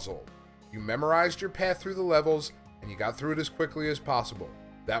memorization puzzle. You memorized your path through the levels, and you got through it as quickly as possible.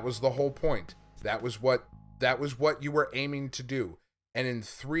 That was the whole point. That was what you were aiming to do. And in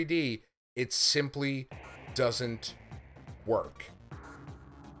 3D, it simply doesn't work.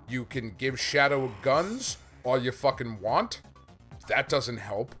 You can give Shadow guns all you fucking want. That doesn't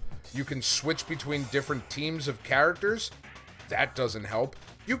help. You can switch between different teams of characters. That doesn't help.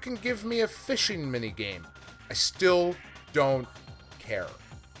 You can give me a fishing minigame. I still don't care.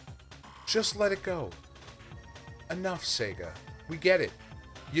 Just let it go. Enough, Sega. We get it.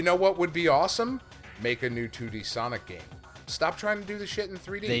 You know what would be awesome? Make a new 2D Sonic game. Stop trying to do the shit in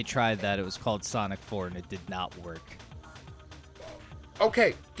 3D. They tried that. It was called Sonic 4, and it did not work.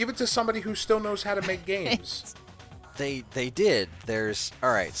 Okay, give it to somebody who still knows how to make games. They did.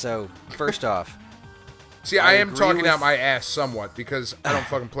 Alright, so, first off... See, I am talking out my ass somewhat, because I don't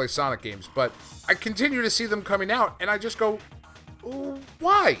fucking play Sonic games, but I continue to see them coming out, and I just go,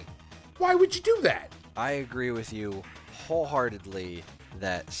 why? Why would you do that? I agree with you wholeheartedly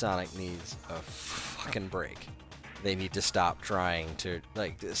that Sonic needs a fucking break. They need to stop trying to...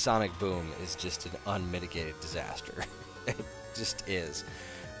 Like, Sonic Boom is just an unmitigated disaster. It just is.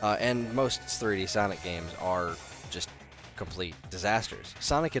 And most 3D Sonic games are just complete disasters.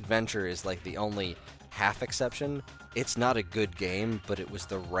 Sonic Adventure is like the only half exception. It's not a good game, but it was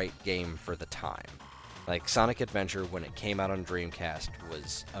the right game for the time. Like, Sonic Adventure, when it came out on Dreamcast,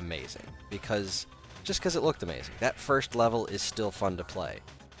 was amazing. Because it looked amazing. That first level is still fun to play.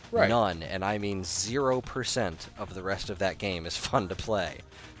 Right. None, and I mean 0% of the rest of that game is fun to play.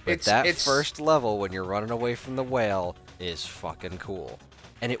 But it's first level, when you're running away from the whale, is fucking cool.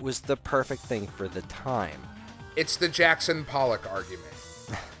 And it was the perfect thing for the time. It's the Jackson Pollock argument.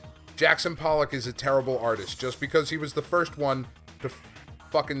 Jackson Pollock is a terrible artist just because he was the first one to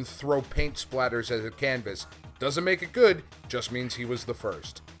fucking throw paint splatters at a canvas. Doesn't make it good, just means he was the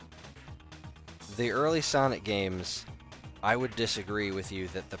first. The early Sonic games, I would disagree with you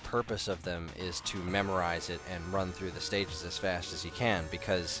that the purpose of them is to memorize it and run through the stages as fast as you can,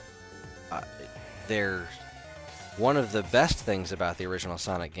 because they're... One of the best things about the original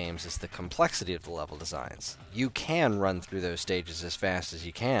Sonic games is the complexity of the level designs. You can run through those stages as fast as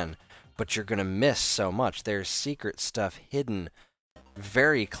you can, but you're going to miss so much. There's secret stuff hidden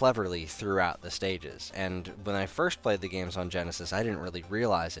very cleverly throughout the stages. And when I first played the games on Genesis, I didn't really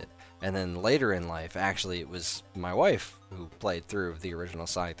realize it. And then later in life, actually, it was my wife who played through the original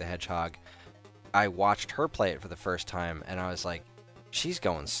Sonic the Hedgehog. I watched her play it for the first time, and I was like, she's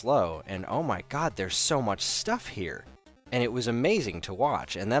going slow, and oh my god, there's so much stuff here. And it was amazing to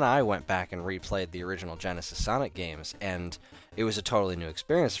watch. And then I went back and replayed the original Genesis Sonic games, and it was a totally new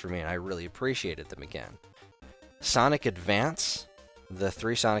experience for me, and I really appreciated them again. Sonic Advance, the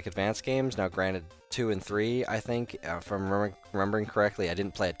 3 Sonic Advance games, now granted 2 and 3, I think, if I'm remembering correctly, I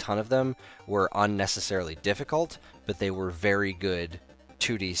didn't play a ton of them, were unnecessarily difficult, but they were very good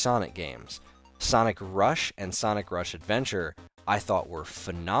 2D Sonic games. Sonic Rush and Sonic Rush Adventure I thought were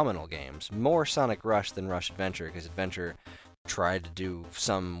phenomenal games. More Sonic Rush than Rush Adventure, because Adventure tried to do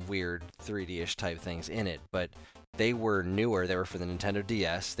some weird 3D-ish type things in it, but they were newer. They were for the Nintendo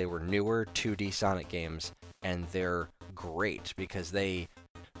DS. They were newer 2D Sonic games, and they're great because they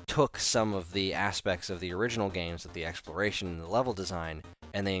took some of the aspects of the original games, of the exploration and the level design,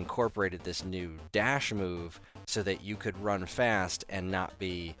 and they incorporated this new dash move so that you could run fast and not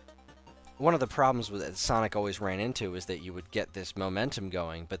be... One of the problems that Sonic always ran into is that you would get this momentum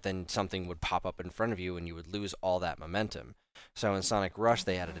going, but then something would pop up in front of you and you would lose all that momentum. So in Sonic Rush,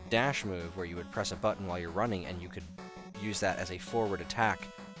 they added a dash move where you would press a button while you're running and you could use that as a forward attack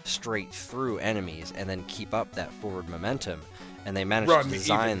straight through enemies and then keep up that forward momentum. And they managed to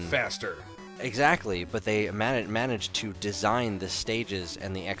design... even faster. Exactly, but they managed to design the stages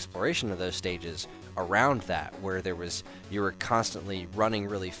and the exploration of those stages around that, where you were constantly running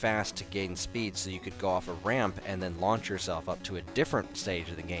really fast to gain speed so you could go off a ramp and then launch yourself up to a different stage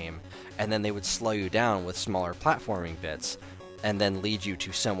of the game, and then they would slow you down with smaller platforming bits and then lead you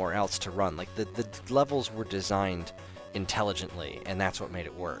to somewhere else to run. Like, the levels were designed intelligently, and that's what made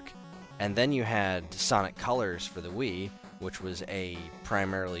it work. And then you had Sonic Colors for the Wii, which was a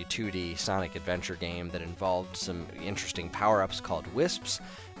primarily 2D Sonic adventure game that involved some interesting power-ups called Wisps,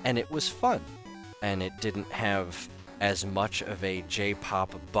 and it was fun. And it didn't have as much of a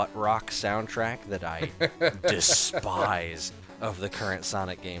J-pop butt rock soundtrack that I despise of the current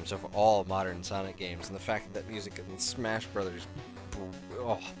Sonic games, of all modern Sonic games. And the fact that music in Smash Brothers,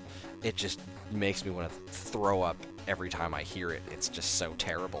 it just makes me want to throw up every time I hear it. It's just so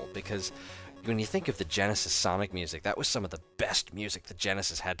terrible, because when you think of the Genesis Sonic music, that was some of the best music the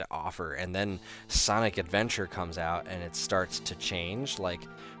Genesis had to offer, and then Sonic Adventure comes out and it starts to change. Like,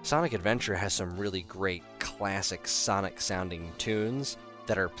 Sonic Adventure has some really great classic Sonic-sounding tunes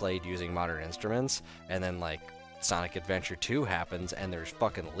that are played using modern instruments, and then, like, Sonic Adventure 2 happens and there's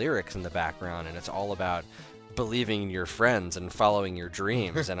fucking lyrics in the background, and it's all about believing in your friends and following your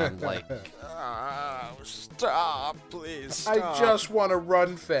dreams, and I'm like, stop, please, stop. I just want to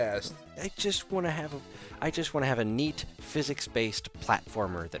run fast. I just want to have a neat physics-based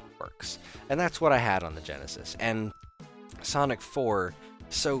platformer that works, and that's what I had on the Genesis. And Sonic 4,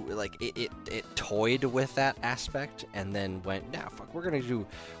 so like it toyed with that aspect, and then went, nah, fuck, we're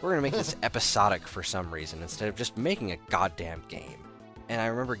gonna make this episodic for some reason instead of just making a goddamn game. And I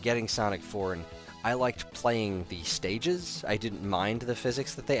remember getting Sonic 4 and I liked playing the stages. I didn't mind the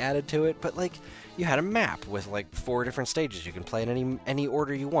physics that they added to it, but, like, you had a map with, like, 4 different stages. You can play in any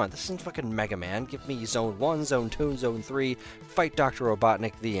order you want. This isn't fucking Mega Man. Give me Zone 1, Zone 2, Zone 3, fight Dr.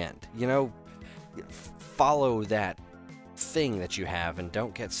 Robotnik, the end. You know, follow that thing that you have and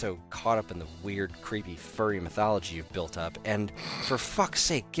don't get so caught up in the weird, creepy, furry mythology you've built up. And for fuck's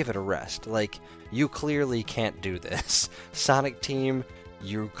sake, give it a rest. Like, you clearly can't do this. Sonic Team...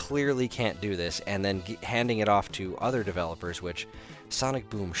 You clearly can't do this, and then handing it off to other developers, which Sonic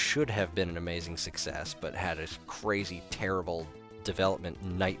Boom should have been an amazing success, but had a crazy, terrible development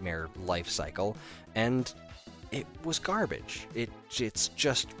nightmare life cycle, and it was garbage. It's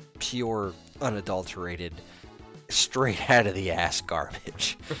just pure, unadulterated, straight out of the ass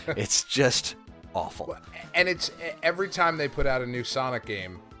garbage. It's just awful. And it's every time they put out a new Sonic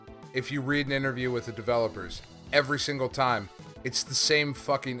game, if you read an interview with the developers, every single time, it's the same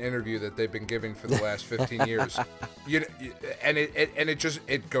fucking interview that they've been giving for the last 15 years.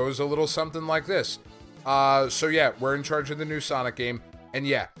 It goes a little something like this. So yeah, we're in charge of the new Sonic game, and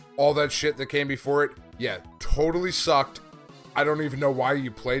yeah, all that shit that came before it, yeah, totally sucked. I don't even know why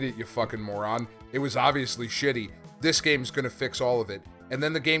you played it, you fucking moron. It was obviously shitty. This game's gonna fix all of it. And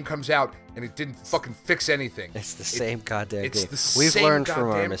then the game comes out, and it didn't fucking fix anything. It's the same goddamn game. We've learned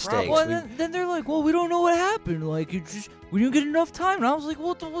from our mistakes. Well, then they're like, well, we don't know what happened. Like, we didn't get enough time. And I was like,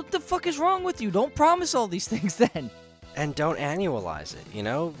 what the fuck is wrong with you? Don't promise all these things then. And don't annualize it, you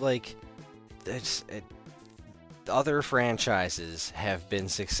know? Like, other franchises have been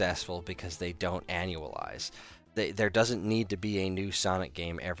successful because they don't annualize. There doesn't need to be a new Sonic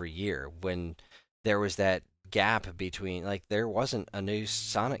game every year. When there was that gap between, like, there wasn't a new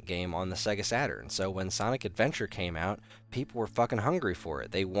Sonic game on the Sega Saturn, so when Sonic Adventure came out, people were fucking hungry for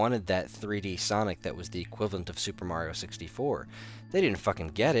it. They wanted that 3D Sonic that was the equivalent of Super Mario 64. They didn't fucking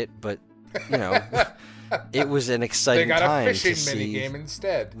get it, but, you know, it was an exciting time to see... They got a fishing minigame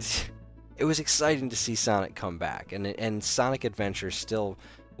instead. It was exciting to see Sonic come back, and Sonic Adventure still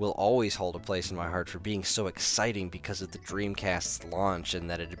will always hold a place in my heart for being so exciting because of the Dreamcast's launch and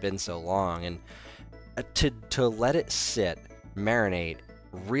that it had been so long, and to let it sit, marinate,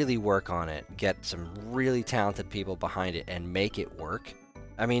 really work on it, get some really talented people behind it, and make it work.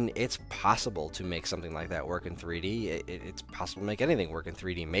 I mean, it's possible to make something like that work in 3D. It's possible to make anything work in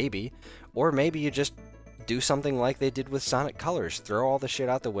 3D, maybe. Or maybe you just do something like they did with Sonic Colors. Throw all the shit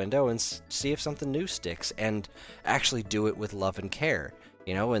out the window and see if something new sticks, and actually do it with love and care,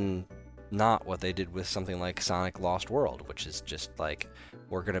 and not what they did with something like Sonic Lost World, which is just like,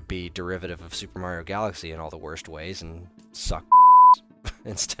 we're going to be derivative of Super Mario Galaxy in all the worst ways and suck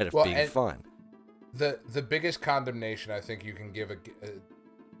instead of being fun. The biggest condemnation I think you can give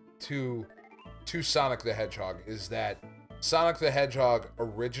to Sonic the Hedgehog is that Sonic the Hedgehog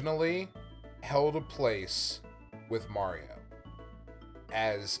originally held a place with Mario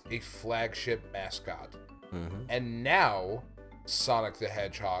as a flagship mascot. Mm-hmm. And now Sonic the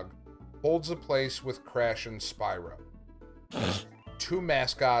Hedgehog holds a place with Crash and Spyro. Two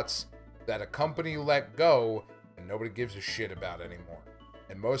mascots that a company let go and nobody gives a shit about anymore.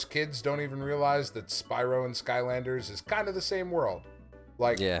 And most kids don't even realize that Spyro and Skylanders is kind of the same world.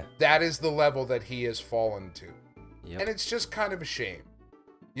 Like, that is the level that he has fallen to. Yep. And it's just kind of a shame.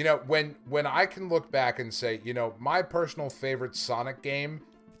 When I can look back and say, my personal favorite Sonic game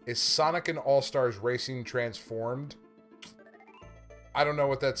is Sonic and All-Stars Racing Transformed. I don't know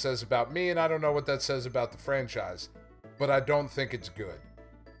what that says about me, and I don't know what that says about the franchise, but I don't think it's good.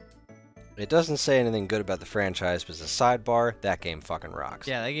 It doesn't say anything good about the franchise, but as a sidebar, that game fucking rocks.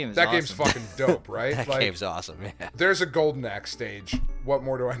 Yeah, that game is awesome. Game's fucking dope, right? That game's awesome, yeah. There's a Golden Axe stage. What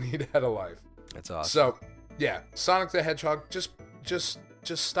more do I need out of life? It's awesome. So, yeah, Sonic the Hedgehog, just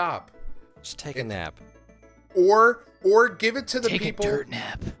stop. Just take a nap. Or give it to the people. Take a dirt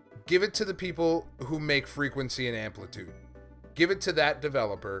nap. Give it to the people who make Frequency and Amplitude. Give it to that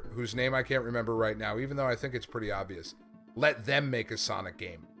developer, whose name I can't remember right now, even though I think it's pretty obvious. Let them make a Sonic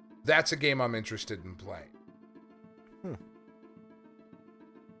game. That's a game I'm interested in playing.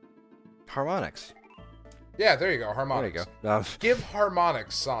 Harmonix. Yeah, there you go, Harmonix. There you go. Give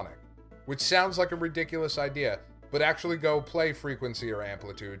Harmonix Sonic, which sounds like a ridiculous idea, but actually go play Frequency or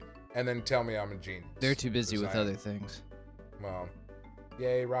Amplitude, and then tell me I'm a genius. They're too busy with other things. Well,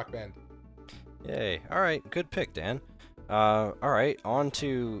 yay, Rock Band. Yay. All right, good pick, Dan. All right, on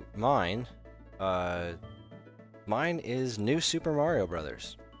to mine. Mine is New Super Mario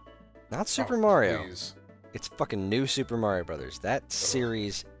Brothers. Not Super Mario. Please. It's fucking New Super Mario Brothers. That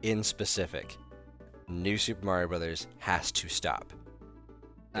series in specific, New Super Mario Brothers, has to stop.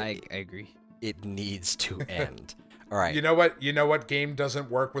 I agree. It needs to end. All right. You know what game doesn't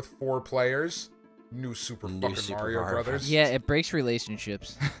work with 4 players? New Super Mario Brothers. Yeah, it breaks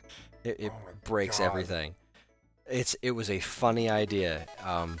relationships. It breaks everything. It was a funny idea,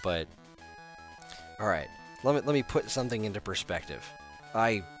 but all right. Let me put something into perspective.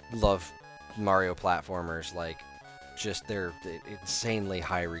 I love Mario platformers, they're insanely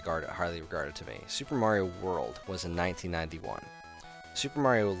highly regarded to me. Super Mario World was in 1991. Super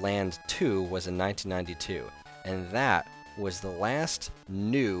Mario Land 2 was in 1992, and that was the last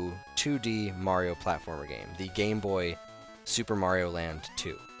new 2D Mario platformer game, the Game Boy Super Mario Land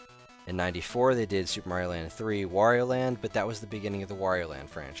 2. In 94, they did Super Mario Land 3 Wario Land, but that was the beginning of the Wario Land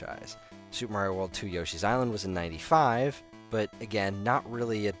franchise. Super Mario World 2 Yoshi's Island was in 95, but again, not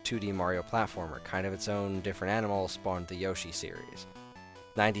really a 2D Mario platformer, kind of its own different animal, spawned the Yoshi series.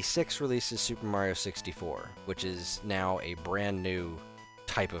 96 releases Super Mario 64, which is now a brand new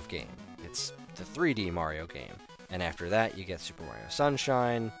type of game. It's the 3D Mario game. And after that, you get Super Mario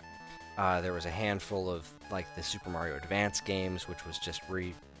Sunshine. There was a handful of the Super Mario Advance games, which was just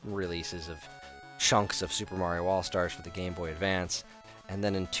re-releases of chunks of Super Mario All-Stars for the Game Boy Advance. And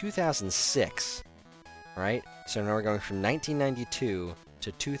then in 2006, right? So now we're going from 1992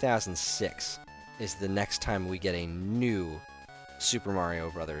 to 2006 is the next time we get a new Super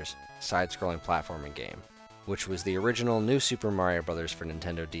Mario Bros. Side-scrolling platforming game, which was the original New Super Mario Bros. For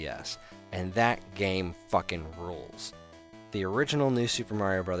Nintendo DS. And that game fucking rules. The original New Super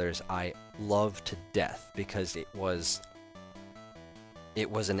Mario Bros. I love to death because it was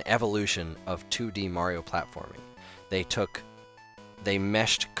an evolution of 2D Mario platforming. They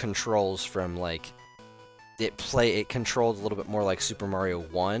meshed controls from it controlled a little bit more like Super Mario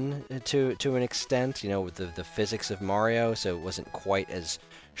 1 to an extent, with the physics of Mario, so it wasn't quite as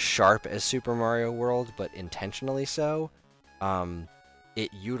sharp as Super Mario World, but intentionally so.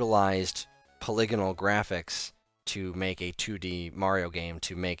 It utilized polygonal graphics to make a 2D Mario game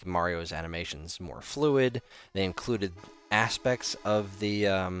to make Mario's animations more fluid. They included aspects of the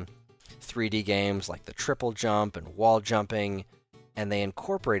 3D games like the triple jump and wall jumping, and they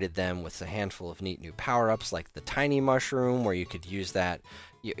incorporated them with a handful of neat new power-ups like the tiny mushroom, where you could use that.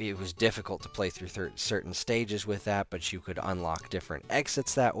 It was difficult to play through certain stages with that, but you could unlock different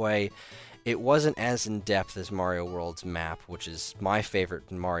exits that way. It wasn't as in-depth as Mario World's map, which is my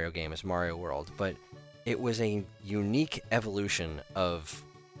favorite Mario game, is Mario World, but it was a unique evolution of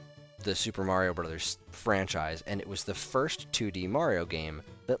the Super Mario Brothers franchise, and it was the first 2D Mario game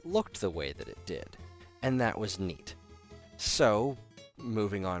that looked the way that it did, and that was neat. So,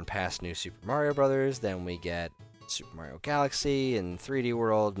 moving on past New Super Mario Brothers, then we get Super Mario Galaxy and 3D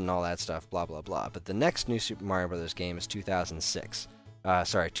World and all that stuff, blah blah blah. But the next New Super Mario Brothers game is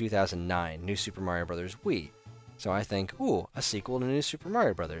 2009, New Super Mario Brothers Wii. So I think, ooh, a sequel to New Super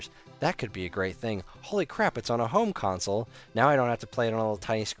Mario Brothers. That could be a great thing. Holy crap, it's on a home console. Now I don't have to play it on a little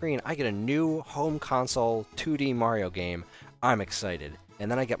tiny screen. I get a new home console 2D Mario game. I'm excited. And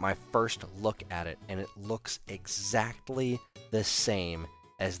then I get my first look at it, and it looks exactly the same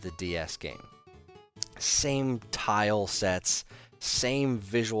as the DS game. Same tile sets, same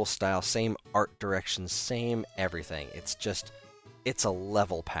visual style, same art direction, same everything. It's a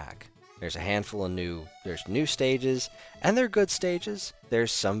level pack. There's a handful of new stages, and they're good stages.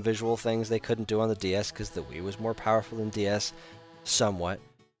 There's some visual things they couldn't do on the DS because the Wii was more powerful than DS, somewhat.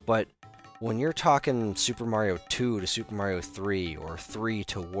 But when you're talking Super Mario 2 to Super Mario 3, or 3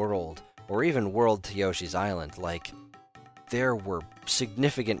 to World, or even World to Yoshi's Island, like, there were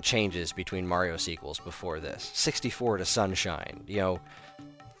significant changes between Mario sequels before this. 64 to Sunshine, you know,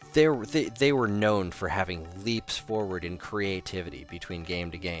 they were known for having leaps forward in creativity between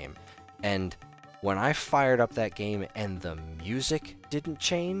game to game. And when I fired up that game and the music didn't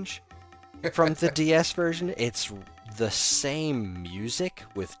change from the DS version, it's the same music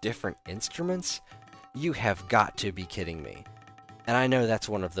with different instruments, you have got to be kidding me. And I know that's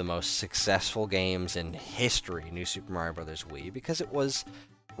one of the most successful games in history, New Super Mario Bros. Wii, because it was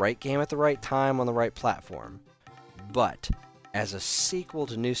right game at the right time on the right platform. But as a sequel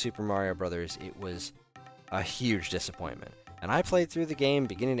to New Super Mario Bros., it was a huge disappointment. And I played through the game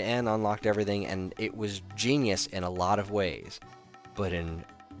beginning to end, unlocked everything, and it was genius in a lot of ways. But in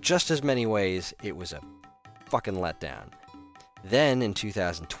just as many ways, it was a fucking letdown. Then, in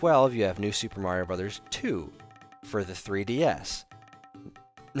 2012, you have New Super Mario Bros. 2 for the 3DS.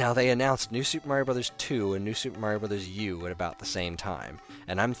 Now, they announced New Super Mario Bros. 2 and New Super Mario Bros. U at about the same time.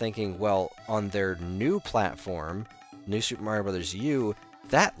 And I'm thinking, well, on their new platform, New Super Mario Bros. U,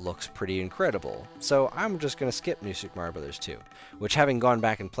 that looks pretty incredible. So I'm just going to skip New Super Mario Bros. 2, which, having gone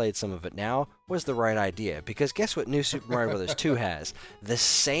back and played some of it now, was the right idea. Because guess what New Super Mario Bros. 2 has? The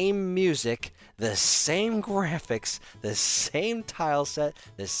same music, the same graphics, the same tile set,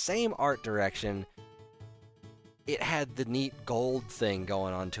 the same art direction. It had the neat gold thing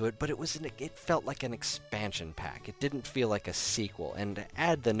going on to it, but it felt like an expansion pack. It didn't feel like a sequel. And to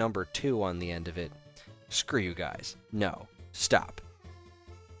add the number 2 on the end of it, screw you guys. No. Stop.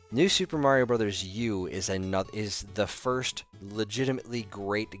 New Super Mario Bros. U is the first legitimately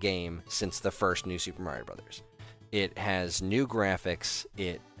great game since the first New Super Mario Bros. It has new graphics.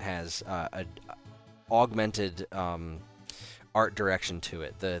 It has augmented art direction to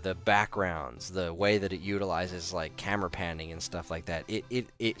it. The backgrounds, the way that it utilizes like camera panning and stuff like that.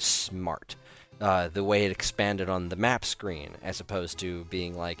 It's smart. The way it expanded on the map screen as opposed to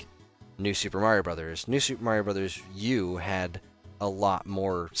being like New Super Mario Bros. New Super Mario Bros. U had a lot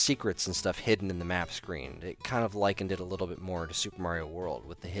more secrets and stuff hidden in the map screen. It kind of likened it a little bit more to Super Mario World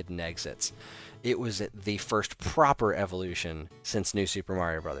with the hidden exits. It was the first proper evolution since New Super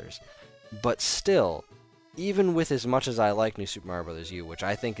Mario Bros. But still, even with as much as I like New Super Mario Bros. U, which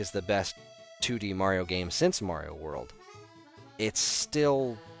I think is the best 2D Mario game since Mario World, it's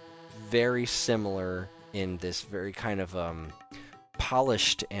still very similar in this very kind of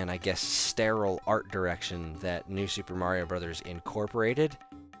polished and, I guess, sterile art direction that New Super Mario Bros. Incorporated,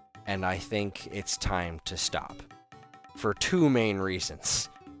 and I think it's time to stop. For two main reasons.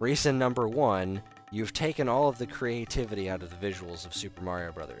 Reason number one, you've taken all of the creativity out of the visuals of Super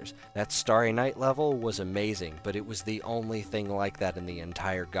Mario Bros. That Starry Night level was amazing, but it was the only thing like that in the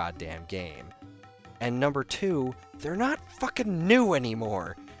entire goddamn game. And number two, they're not fucking new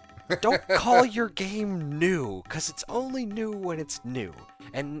anymore. Don't call your game new, because it's only new when it's new.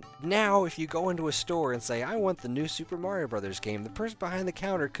 And now, if you go into a store and say, I want the new Super Mario Brothers game, the person behind the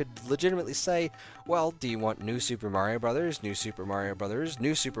counter could legitimately say, well, do you want New Super Mario Brothers, New Super Mario Brothers,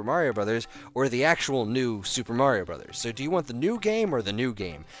 New Super Mario Brothers, or the actual new Super Mario Brothers? So do you want the new game or the new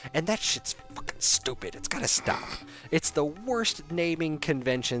game? And that shit's fucking stupid. It's gotta stop. It's the worst naming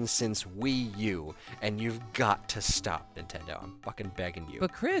convention since Wii U, and you've got to stop, Nintendo. I'm fucking begging you.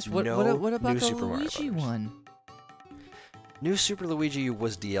 But Chris, what about New the Super Mario Luigi Brothers. one? New Super Luigi U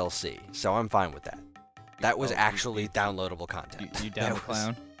was DLC, so I'm fine with that. That was actually downloadable content. You down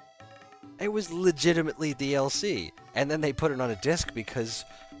clown? It was legitimately DLC, and then they put it on a disc because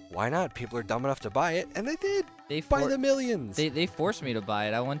why not? People are dumb enough to buy it, and they did. By the millions. They forced me to buy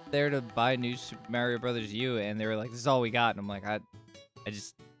it. I went there to buy New Super Mario Bros. U, and they were like, "This is all we got," and I'm like, I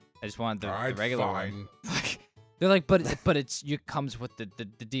I just wanted the Alright, regular fine. one. They're like, but it comes with the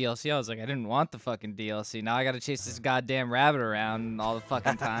DLC. I was like, I didn't want the fucking DLC. Now I gotta chase this goddamn rabbit around all the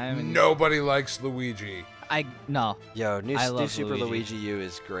fucking time. And Nobody likes Luigi. No. Yo, New love Super Luigi. Luigi U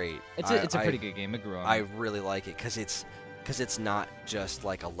is great. It's a pretty good game. It grew on. I really like it because it's not just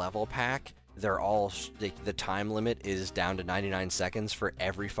like a level pack. They're all the time limit is down to 99 seconds for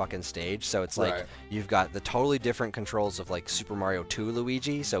every fucking stage. So it's like you've got the totally different controls of like Super Mario 2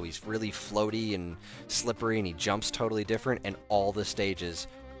 Luigi. So he's really floaty and slippery, and he jumps totally different. And all the stages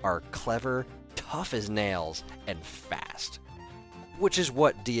are clever, tough as nails, and fast. Which is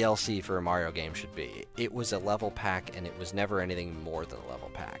what DLC for a Mario game should be. It was a level pack, and it was never anything more than a level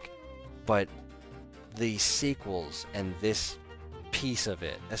pack. But the sequels and this piece of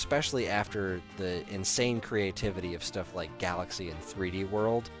it, especially after the insane creativity of stuff like Galaxy and 3D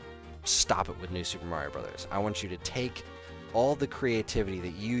World, stop it with New Super Mario Bros. I want you to take all the creativity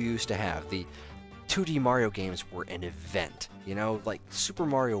that you used to have. The 2D Mario games were an event, you know, like Super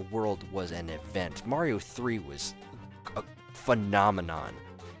Mario World was an event. Mario 3 was a phenomenon.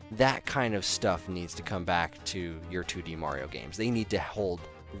 That kind of stuff needs to come back to your 2D Mario games. They need to hold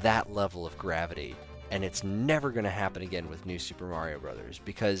that level of gravity. And it's never going to happen again with New Super Mario Bros.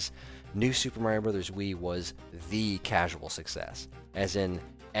 Because New Super Mario Bros. Wii was the casual success. As in,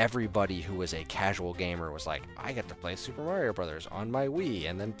 everybody who was a casual gamer was like, I get to play Super Mario Bros. On my Wii,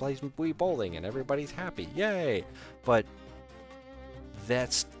 and then play some Wii bowling, and everybody's happy. Yay! But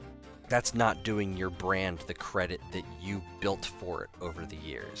that's not doing your brand the credit that you built for it over the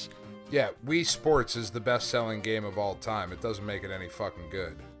years. Yeah, Wii Sports is the best-selling game of all time. It doesn't make it any fucking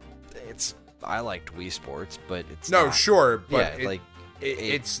good. I liked Wii Sports, but it's no, not. sure, but Yeah,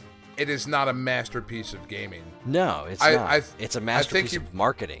 it is not a masterpiece of gaming. No, it's not. It's a masterpiece you- of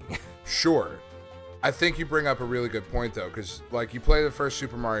marketing. Sure. I think you bring up a really good point, though, because, like, you play the first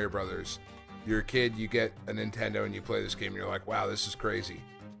Super Mario Brothers, you're a kid, you get a Nintendo, and you play this game, and you're like, wow, this is crazy.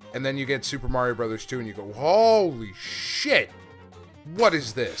 And then you get Super Mario Brothers 2, and you go, holy shit, what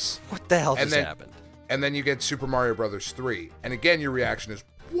is this? What the hell just happened? And then you get Super Mario Brothers 3, and again, your reaction is,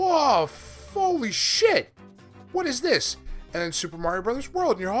 whoa, holy shit, what is this? And then Super Mario Brothers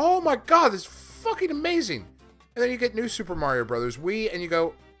World, and you're, oh my god, this is fucking amazing. And then you get new Super Mario Brothers Wii, and you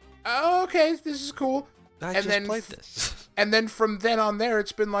go, oh, okay, this is cool. I just played this. And then from then on there,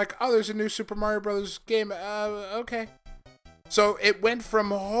 it's been like, oh, there's a new Super Mario Brothers game, okay. So it went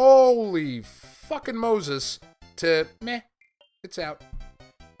from holy fucking Moses to meh, it's out.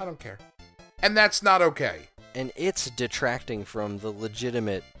 I don't care. And that's not okay. And it's detracting from the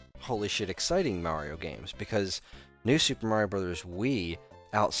legitimate, holy shit, exciting Mario games, because New Super Mario Bros. Wii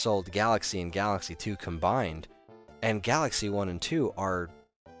outsold Galaxy and Galaxy 2 combined, and Galaxy 1 and 2 are,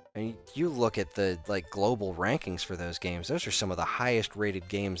 I mean, you look at the global rankings for those games, those are some of the highest rated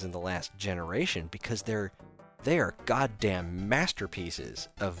games in the last generation, because they are goddamn masterpieces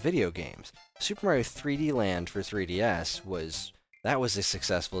of video games. Super Mario 3D Land for 3DS was as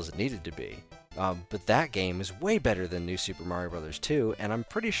successful as it needed to be. But that game is way better than New Super Mario Bros. 2, and I'm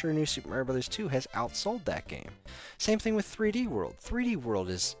pretty sure New Super Mario Bros. 2 has outsold that game. Same thing with 3D World. 3D World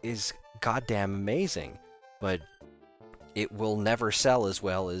is goddamn amazing, but it will never sell as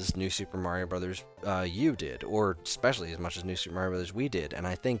well as New Super Mario Bros. U did, or especially as much as New Super Mario Bros. Wii did. And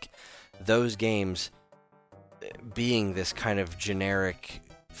I think those games, being this kind of generic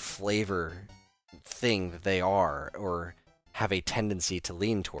flavor thing that they are, or have a tendency to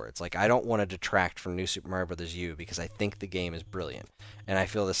lean towards. Like, I don't want to detract from New Super Mario Bros. U because I think the game is brilliant. And I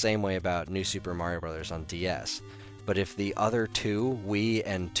feel the same way about New Super Mario Bros. On DS. But if the other two, Wii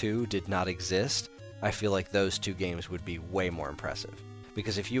and 2, did not exist, I feel like those two games would be way more impressive.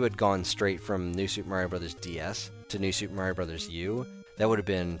 Because if you had gone straight from New Super Mario Bros. DS to New Super Mario Bros. U, that would have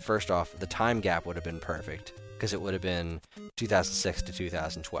been, first off, the time gap would have been perfect, because it would have been 2006 to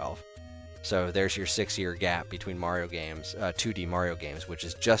 2012. So there's your 6-year gap between Mario games, 2D Mario games, which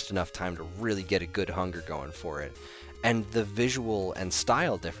is just enough time to really get a good hunger going for it. And the visual and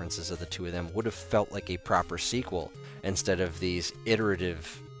style differences of the two of them would have felt like a proper sequel, instead of these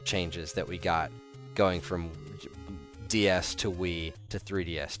iterative changes that we got going from DS to Wii to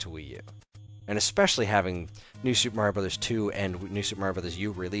 3DS to Wii U. And especially having New Super Mario Bros. 2 and New Super Mario Bros.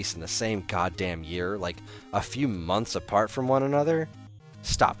 U released in the same goddamn year, like a few months apart from one another,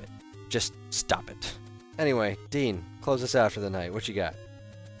 stop it. Just stop it. Anyway, Dean, close us out for the night. What you got?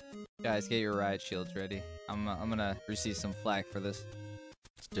 Guys, get your riot shields ready. I'm gonna receive some flack for this.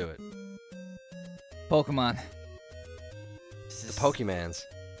 Let's do it. Pokemon. The Pokemans.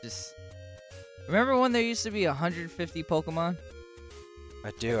 Just remember when there used to be 150 Pokemon?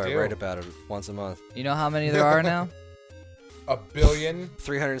 I do. I write about it once a month. You know how many there are now? billion.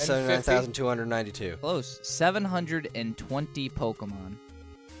 379,292. Close. 720 Pokemon.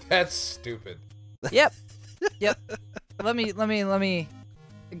 That's stupid. Yep. Yep. Let me.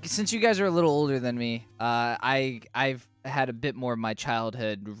 Since you guys are a little older than me, I've had a bit more of my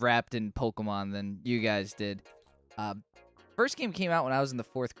childhood wrapped in Pokemon than you guys did. First game came out when I was in the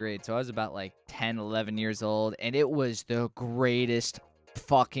 4th grade, so I was about like 10, 11 years old, and it was the greatest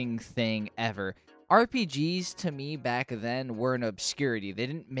fucking thing ever. RPGs to me back then were an obscurity. They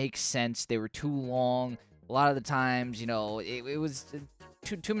didn't make sense. They were too long. A lot of the times, it was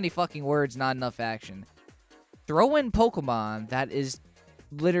too many fucking words, not enough action. Throw in Pokemon, that is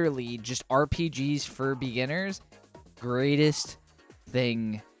literally just RPGs for beginners. Greatest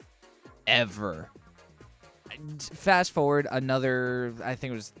thing ever. Fast forward another, I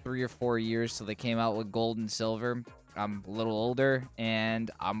think it was 3 or 4 years till they came out with Gold and Silver. I'm a little older, and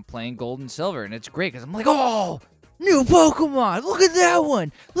I'm playing Gold and Silver, and it's great because I'm like, oh, new Pokemon! Look at that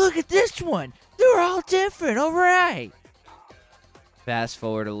one! Look at this one! They're all different, all right! Fast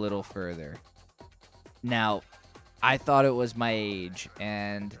forward a little further. Now, I thought it was my age,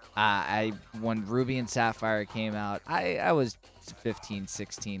 and when Ruby and Sapphire came out, I was 15,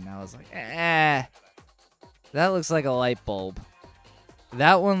 16, and I was like, that looks like a light bulb.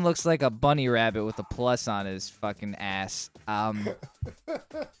 That one looks like a bunny rabbit with a plus on his fucking ass.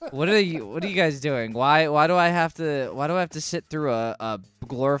 What are you guys doing? Why do I have to sit through a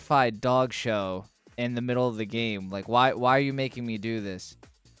glorified dog show in the middle of the game? Like, why are you making me do this?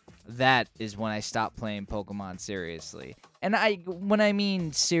 That is when I stopped playing Pokemon seriously. And when I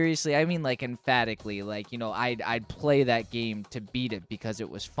mean seriously, I mean like emphatically. Like, I'd play that game to beat it because it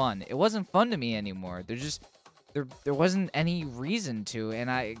was fun. It wasn't fun to me anymore. There wasn't any reason to,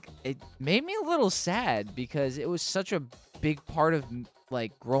 and it made me a little sad because it was such a big part of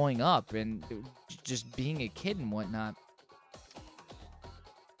like growing up and just being a kid and whatnot.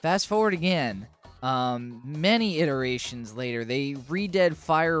 Fast forward again. Many iterations later, they redid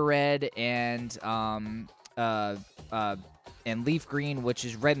Fire Red and Leaf Green, which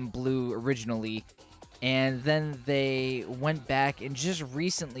is Red and Blue originally, and then they went back and just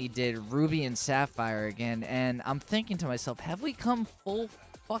recently did Ruby and Sapphire again. And I'm thinking to myself, have we come full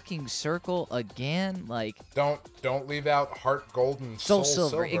fucking circle again? Like, don't leave out Heart Gold and Soul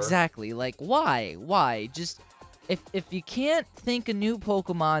Silver. Exactly. Like, why? Just. If you can't think of new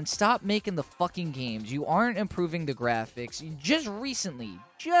Pokemon, stop making the fucking games. You aren't improving the graphics. Just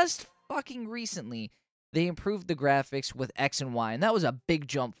fucking recently, they improved the graphics with X and Y, and that was a big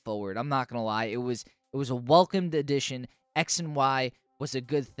jump forward. I'm not gonna lie. It was a welcomed addition. X and Y was a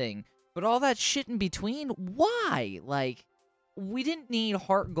good thing. But all that shit in between, why? Like, we didn't need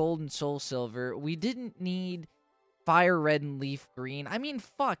Heart Gold and Soul Silver. We didn't need Fire Red and Leaf Green. I mean,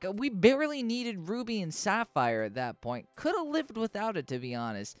 fuck. We barely needed Ruby and Sapphire at that point. Could have lived without it, to be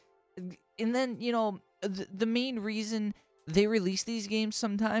honest. And then, the main reason they release these games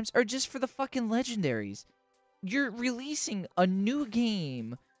sometimes are just for the fucking legendaries. You're releasing a new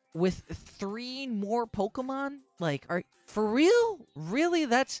game with 3 more Pokemon? Like, for real? Really?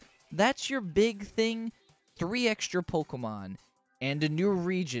 That's your big thing? 3 extra Pokemon. And a new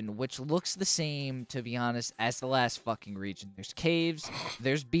region, which looks the same, to be honest, as the last fucking region. There's caves,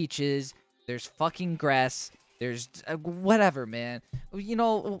 there's beaches, there's fucking grass, there's whatever, man.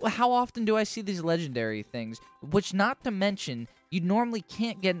 How often do I see these legendary things? Which, not to mention, you normally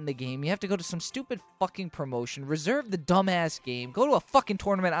can't get in the game. You have to go to some stupid fucking promotion, reserve the dumbass game, go to a fucking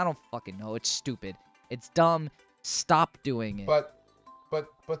tournament. I don't fucking know. It's stupid. It's dumb. Stop doing it.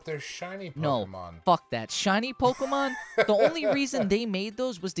 But they're shiny Pokemon. No, fuck that. Shiny Pokemon? The only reason they made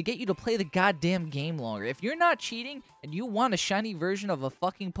those was to get you to play the goddamn game longer. If you're not cheating and you want a shiny version of a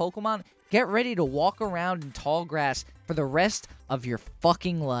fucking Pokemon, get ready to walk around in tall grass for the rest of your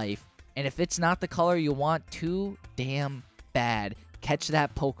fucking life. And if it's not the color you want, too damn bad. Catch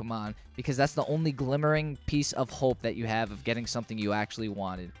that Pokemon, because that's the only glimmering piece of hope that you have of getting something you actually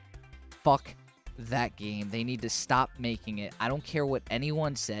wanted. Fuck that game. They need to stop making it. I don't care what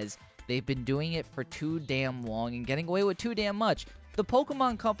anyone says. They've been doing it for too damn long and getting away with too damn much. The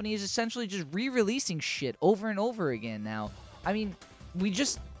Pokemon Company is essentially just re-releasing shit over and over again now. I mean, we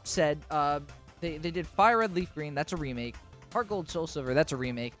just said they did Fire Red, Leaf Green. That's a remake. Heart Gold, Soul Silver. That's a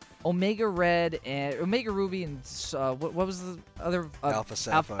remake. Omega Red and Omega Ruby and what was the other? Alpha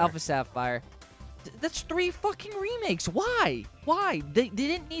Sapphire. Alpha Sapphire. That's 3 fucking remakes. Why? They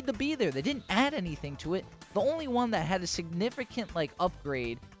didn't need to be there. They didn't add anything to it. The only one that had a significant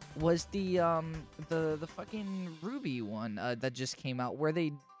upgrade was the fucking Ruby one that just came out, where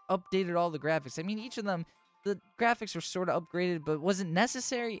they updated all the graphics. I mean, each of them, the graphics were sort of upgraded, but wasn't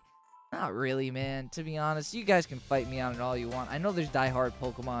necessary. Not really, man. To be honest, you guys can fight me on it all you want. I know there's diehard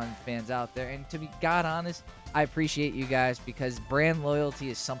Pokemon fans out there, and to be God honest, I appreciate you guys because brand loyalty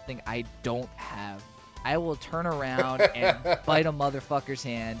is something I don't have. I will turn around and bite a motherfucker's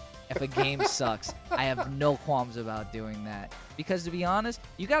hand if a game sucks. I have no qualms about doing that. Because to be honest,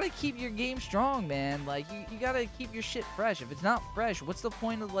 you gotta keep your game strong, man. Like, you gotta keep your shit fresh. If it's not fresh, what's the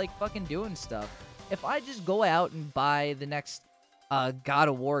point of, like, fucking doing stuff? If I just go out and buy the next God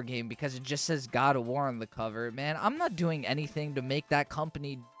of War game because it just says God of War on the cover, man, I'm not doing anything to make that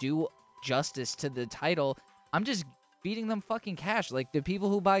company do justice to the title. I'm just feeding them fucking cash, like the people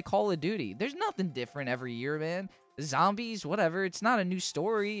who buy Call of Duty. There's nothing different every year, man. Zombies, whatever. It's not a new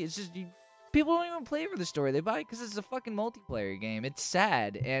story. It's just people don't even play for the story. They buy it because it's a fucking multiplayer game. It's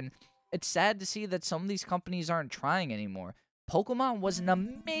sad, and it's sad to see that some of these companies aren't trying anymore. Pokemon was an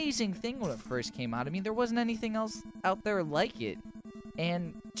amazing thing when it first came out. I mean, there wasn't anything else out there like it.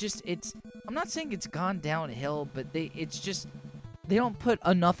 And just, I'm not saying it's gone downhill, but they don't put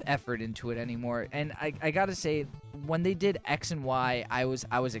enough effort into it anymore. And I gotta say, when they did X and Y, I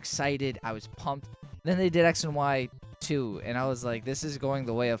was excited, I was pumped. Then they did X and Y 2, and I was like, this is going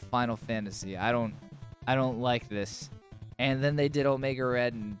the way of Final Fantasy. I don't like this. And then they did Omega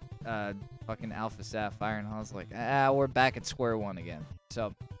Red and fucking Alpha Sapphire, and I was like, we're back at square one again.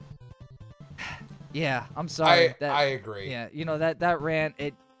 So yeah, I'm sorry. I agree. Yeah, that rant,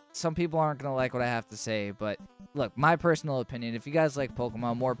 some people aren't gonna like what I have to say, but look, my personal opinion, if you guys like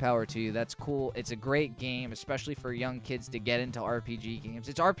Pokemon, more power to you. That's cool. It's a great game, especially for young kids to get into RPG games.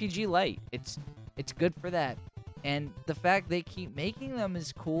 It's RPG light. It's good for that. And the fact they keep making them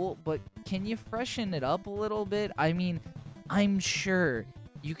is cool, but can you freshen it up a little bit? I mean, I'm sure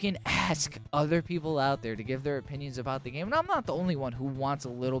you can ask other people out there to give their opinions about the game. And I'm not the only one who wants a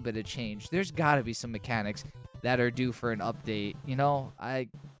little bit of change. There's got to be some mechanics that are due for an update. Am I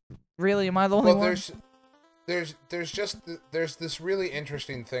the only one? There's this really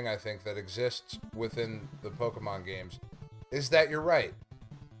interesting thing I think that exists within the Pokemon games, is that you're right.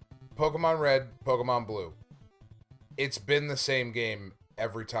 Pokemon Red, Pokemon Blue. It's been the same game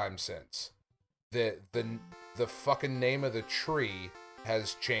every time since. The fucking name of the tree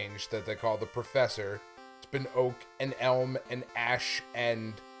has changed that they call the Professor. It's been Oak and Elm and Ash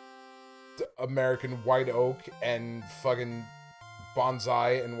and American White Oak and fucking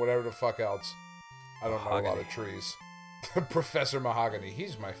Bonsai and whatever the fuck else. I don't know a lot of trees. Professor Mahogany,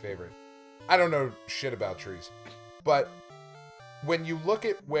 he's my favorite. I don't know shit about trees. But when you look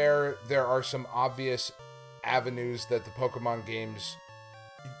at where there are some obvious avenues that the Pokemon games,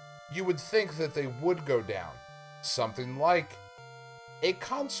 you would think that they would go down. Something like a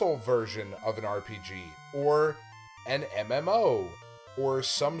console version of an RPG, or an MMO, or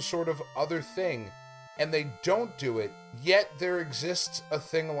some sort of other thing, and they don't do it, yet there exists a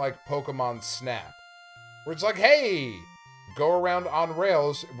thing like Pokemon Snap, where it's like, hey, go around on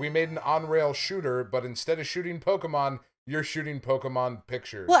rails, we made an on-rail shooter, but instead of shooting Pokemon, you're shooting Pokemon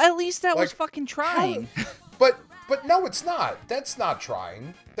pictures. Well, at least that was fucking trying. But no, it's not. That's not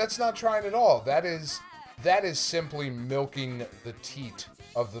trying. That's not trying at all. That is simply milking the teat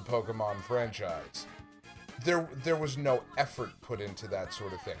of the Pokemon franchise. There was no effort put into that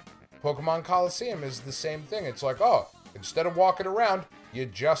sort of thing. Pokemon Coliseum is the same thing. It's like, oh, instead of walking around, you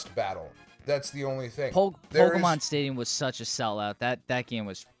just battle. That's the only thing. Pokemon Stadium was such a sellout. That game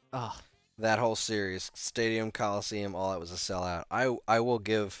was... That whole series, Stadium, Coliseum, all that was a sellout. I will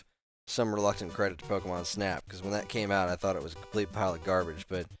give some reluctant credit to Pokemon Snap, because when that came out, I thought it was a complete pile of garbage,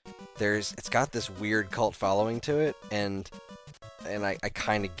 but it's got this weird cult following to it, and I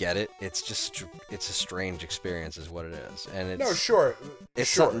kind of get it. It's just, it's a strange experience is what it is. And it's... No, sure. It's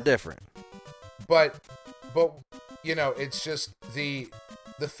something different. But it's just the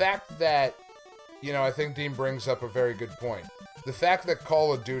fact that, I think Dean brings up a very good point. The fact that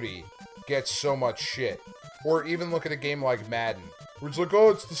Call of Duty gets so much shit, or even look at a game like Madden, where it's like, oh,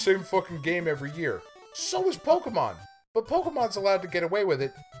 it's the same fucking game every year. So is Pokemon. But Pokemon's allowed to get away with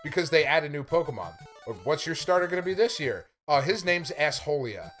it because they add a new Pokemon. What's your starter going to be this year? His name's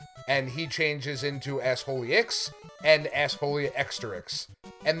Assholia, and he changes into Assholix and Assholia Extrix.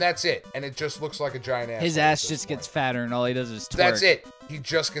 And that's it. And it just looks like a giant ass. His ass just gets fatter, and all he does is twerk. That's it. He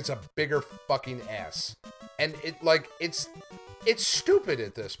just gets a bigger fucking ass. And it's stupid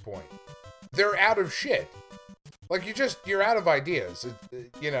at this point. They're out of shit. Like, you're out of ideas.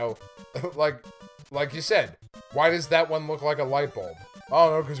 Like you said, why does that one look like a light bulb? Oh,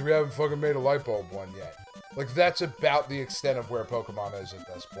 no, because we haven't fucking made a light bulb one yet. Like, that's about the extent of where Pokemon is at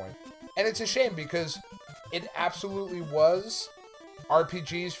this point. And it's a shame because it absolutely was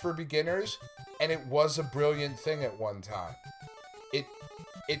RPGs for beginners, and it was a brilliant thing at one time.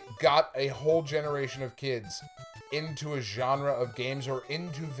 it got a whole generation of kids into a genre of games or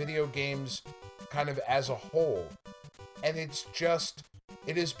into video games kind of as a whole. And it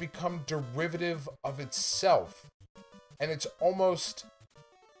has become derivative of itself. And it's almost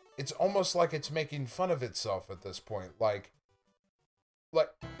like it's making fun of itself at this point. Like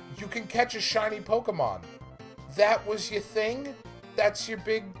you can catch a shiny Pokemon. That was your thing? That's your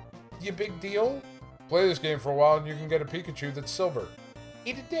big deal? Play this game for a while and you can get a Pikachu that's silver.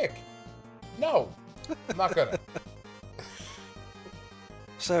 Eat a dick. No, I'm not gonna.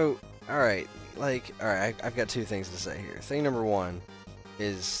 So, alright, I've got two things to say here. Thing number one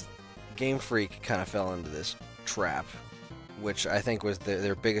is Game Freak kind of fell into this trap, which I think was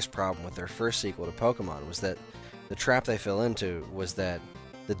their biggest problem with their first sequel to Pokemon, was that the trap they fell into was that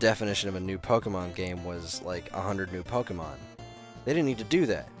the definition of a new Pokemon game was like 100 new Pokemon. They didn't need to do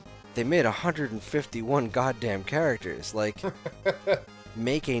that. They made 151 goddamn characters. Like,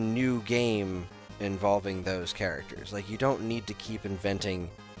 make a new game involving those characters. Like, you don't need to keep inventing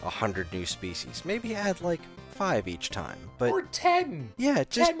 100 new species. Maybe add like 5 each time, but or 10. Yeah,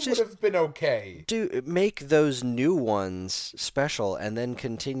 10 would have been okay. Make those new ones special, and then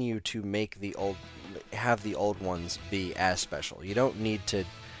continue to have the old ones be as special. You don't need to.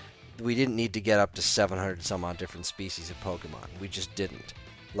 We didn't need to get up to 700 some odd different species of Pokemon. We just didn't.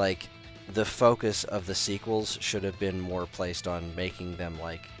 Like, the focus of the sequels should have been more placed on making them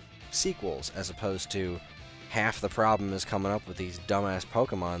like sequels, as opposed to half the problem is coming up with these dumbass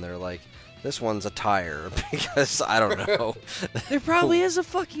Pokemon. They're like, this one's a tire, because I don't know. There probably is a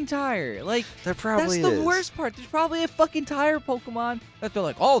fucking tire. Like, there probably is. That's the worst part. There's probably a fucking tire Pokemon that they're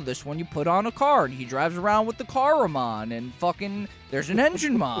like, oh, this one you put on a car and he drives around with the Caramon, and fucking there's an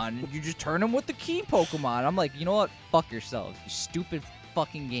Enginemon and you just turn him with the key Pokemon. I'm like, you know what? Fuck yourself, you stupid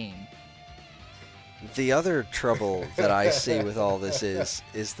fucking game. The other trouble that I see with all this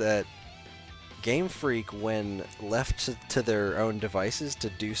is that Game Freak, when left to their own devices to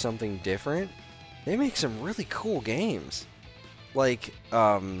do something different, they make some really cool games. Like,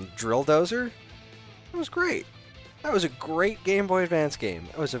 Drill Dozer? That was great. That was a great Game Boy Advance game.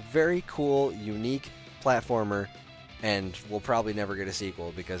 It was a very cool, unique platformer, and we'll probably never get a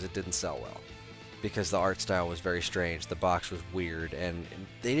sequel because it didn't sell well. Because the art style was very strange, the box was weird, and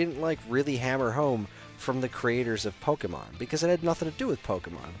they didn't, like, really hammer home from the creators of Pokemon, because it had nothing to do with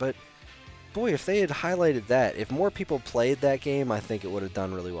Pokemon. But boy, if they had highlighted that, if more people played that game, I think it would have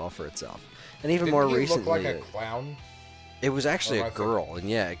done really well for itself. And even more recently, look like a clown? It was actually a girl, and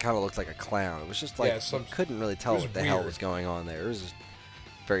yeah, it kind of looked like a clown. It was just like, you couldn't really tell what the hell was going on there. It was just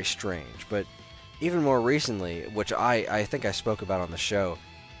very strange. But even more recently, which I think I spoke about on the show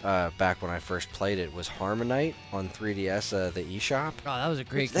back when I first played it, was Harmonite on 3DS, the eShop. Oh, that was a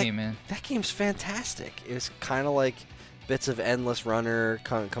great game, man. That game's fantastic. It was kind of like bits of Endless Runner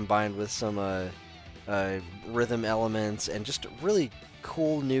combined with some rhythm elements, and just really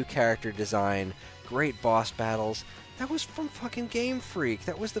cool new character design, great boss battles. That was from fucking Game Freak.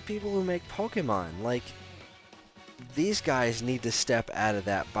 That was the people who make Pokemon. Like, these guys need to step out of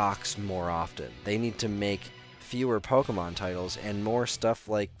that box more often. They need to make fewer Pokemon titles and more stuff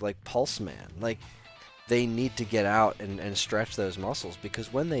like Pulse Man. Like, they need to get out and stretch those muscles,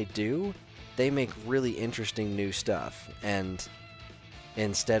 because when they do, they make really interesting new stuff, and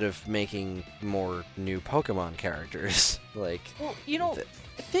instead of making more new Pokemon characters, like... Well, you know,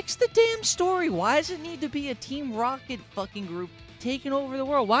 fix the damn story. Why does it need to be a Team Rocket fucking group taking over the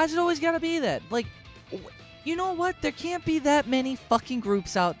world? Why does it always gotta be that? Like, you know what? There can't be that many fucking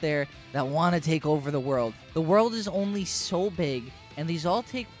groups out there that want to take over the world. The world is only so big, and these all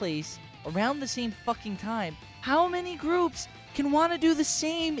take place around the same fucking time. How many groups can want to do the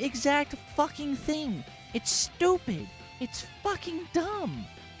same exact fucking thing? It's stupid. It's fucking dumb.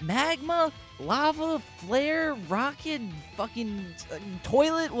 Magma, lava, flare, rocket, fucking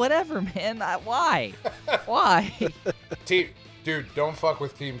toilet, whatever, man. Why? Why? Dude, don't fuck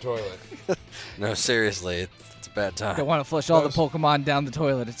with Team Toilet. No, seriously, it's a bad time. Don't want to flush all the Pokemon down the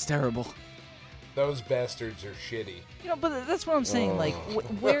toilet. It's terrible. Those bastards are shitty. You know, but that's what I'm saying. Like,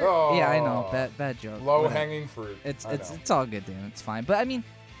 where? Yeah, I know. Bad joke. Low-hanging fruit. It's all good, Dan. It's fine. But I mean,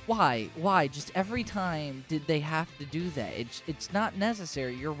 why? Just every time did they have to do that? It's not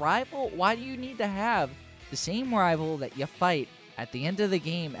necessary. Your rival. Why do you need to have the same rival that you fight at the end of the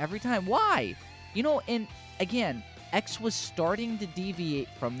game every time? Why? You know, and again, X was starting to deviate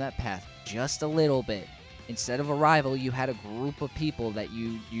from that path just a little bit. Instead of a rival, you had a group of people that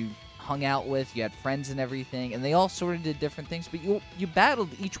you hung out with, you had friends and everything, and they all sort of did different things, but you battled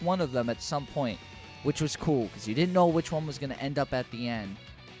each one of them at some point, which was cool, because you didn't know which one was going to end up at the end.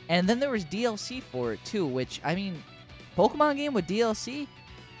 And then there was DLC for it, too, which, I mean, Pokemon game with DLC,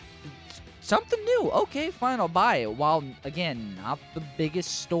 something new. Okay, fine, I'll buy it. While, again, not the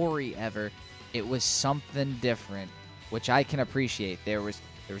biggest story ever, it was something different, which I can appreciate. There was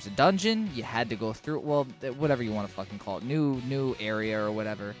a dungeon, you had to go through, well, whatever you want to fucking call it, new area or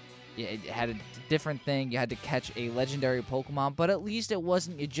whatever. It had a different thing. You had to catch a legendary Pokemon, but at least it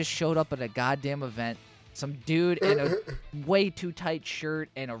wasn't you just showed up at a goddamn event. Some dude in a way too tight shirt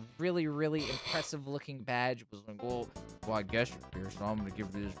and a really, really impressive looking badge was like, well, I guess you're here, so I'm gonna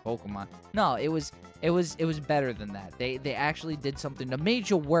give you this Pokemon. No, it was better than that. They actually did something to made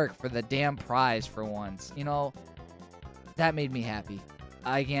you work for the damn prize for once. You know, that made me happy.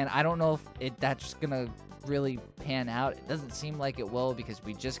 Again, I don't know if that's just gonna really pan out. It doesn't seem like it will because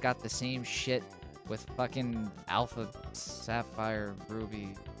we just got the same shit with fucking Alpha, Sapphire,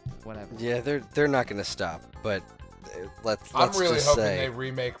 Ruby, whatever. Yeah, they're not gonna stop. But let's I'm really just hoping say, they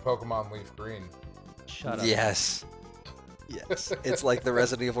remake Pokemon Leaf Green. Shut up. Yes. It's like the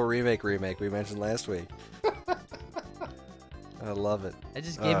Resident Evil remake we mentioned last week. I love it. I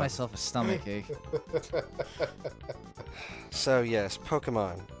just gave myself a stomach ache. So yes,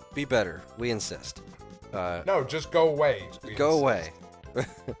 Pokemon, be better. We insist. No, just go away. Go away.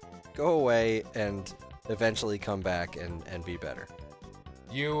 Go away and eventually come back and be better.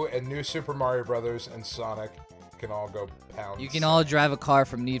 You and New Super Mario Brothers and Sonic can all go pound. You can all drive a car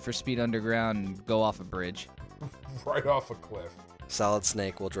from Need for Speed Underground and go off a bridge. right off a cliff. Solid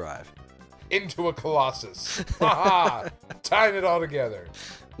Snake will drive. Into a Colossus. Ha! Tying it all together.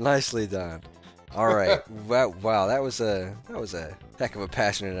 Nicely done. All right. Wow, that was a heck of a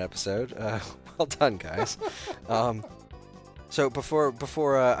passionate episode. Well done, guys. So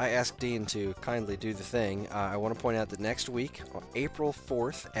before I ask Dean to kindly do the thing, I want to point out that next week, on April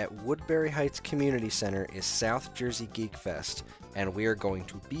 4th, at Woodbury Heights Community Center is South Jersey Geek Fest, and we are going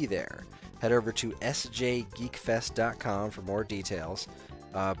to be there. Head over to sjgeekfest.com for more details.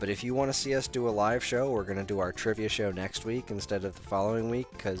 But if you want to see us do a live show, we're going to do our trivia show next week instead of the following week,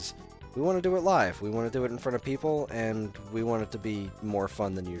 because we want to do it live. We want to do it in front of people, and we want it to be more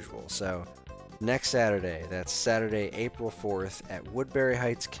fun than usual. So next Saturday, that's Saturday, April 4th, at Woodbury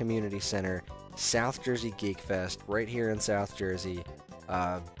Heights Community Center, South Jersey Geek Fest, right here in South Jersey.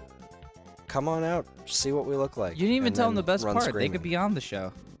 Come on out, see what we look like. You didn't even tell them the best part. Screaming. They could be on the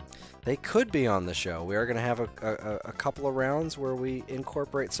show. They could be on the show. We are going to have a couple of rounds where we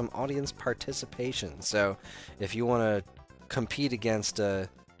incorporate some audience participation. So if you want to compete against, I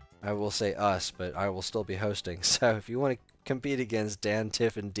will say us, but I will still be hosting. So if you want to compete against Dan,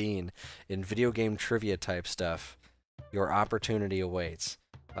 Tiff, and Dean in video game trivia type stuff, your opportunity awaits.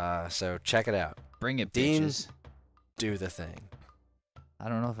 So check it out. Bring it, Dean, bitches. do the thing. I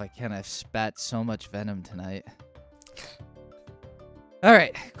don't know if I can. I've spat so much venom tonight. All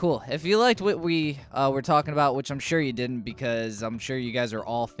right, cool. If you liked what we were talking about, which I'm sure you didn't because I'm sure you guys are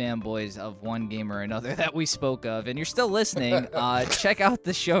all fanboys of one game or another that we spoke of, and you're still listening, check out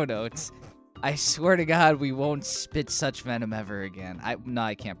the show notes. I swear to God, we won't spit such venom ever again.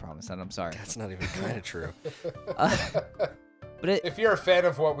 I can't promise that. I'm sorry. That's not even kind of true. But If you're a fan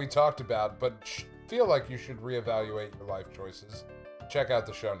of what we talked about, but feel like you should reevaluate your life choices, check out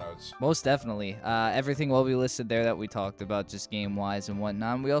the show notes. Most definitely. Everything will be listed there that we talked about, just game-wise and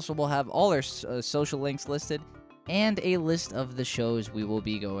whatnot. We also will have all our social links listed and a list of the shows we will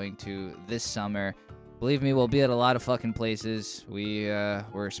be going to this summer. Believe me, we'll be at a lot of fucking places.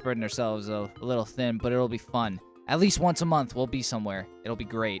 We're spreading ourselves a little thin, but it'll be fun. At least once a month, we'll be somewhere. It'll be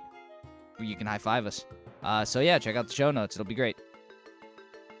great. You can high-five us. So yeah, check out the show notes. It'll be great.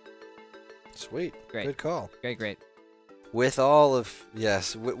 Sweet. Great. Good call. Great. With all of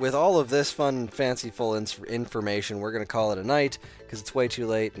this fun, fanciful information, we're going to call it a night because it's way too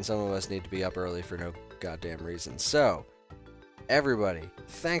late and some of us need to be up early for no goddamn reason. So, everybody,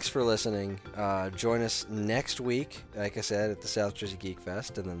 thanks for listening. Join us next week, like I said, at the South Jersey Geek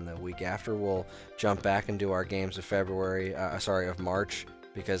Fest, and then the week after we'll jump back and do our games of of March,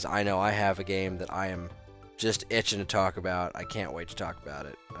 because I know I have a game that I am just itching to talk about. I can't wait to talk about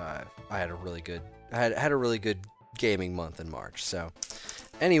it. I had a really good gaming month in March. So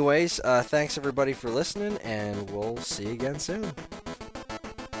anyways, thanks everybody for listening, and we'll see you again soon.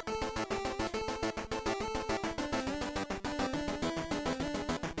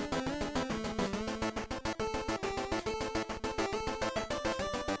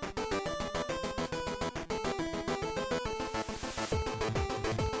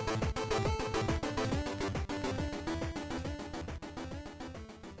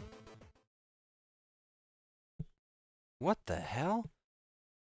 What the hell?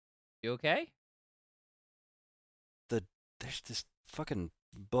 You okay? There's this fucking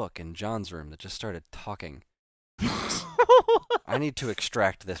book in John's room that just started talking. I need to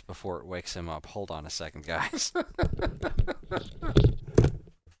extract this before it wakes him up. Hold on a second, guys.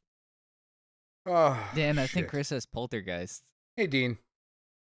 Oh, Dan, I shit. think Chris has poltergeist. Hey, Dean.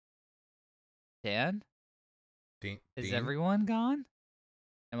 Dan? Dean. Is everyone gone?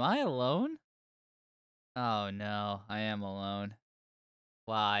 Am I alone? Oh no, I am alone.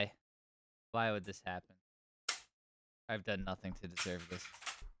 Why? Why would this happen? I've done nothing to deserve this.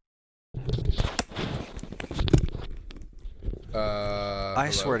 I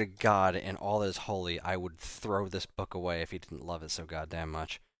Hello? swear to God, and all that is holy, I would throw this book away if he didn't love it so goddamn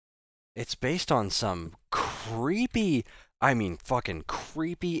much. It's based on some creepy, I mean fucking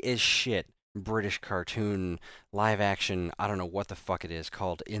creepy as shit, British cartoon, live action, I don't know what the fuck it is,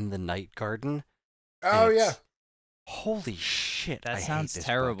 called In the Night Garden. Oh, And yeah. it's- Holy shit, That I hate sounds this book.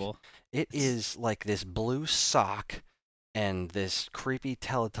 terrible. It is like this blue sock and this creepy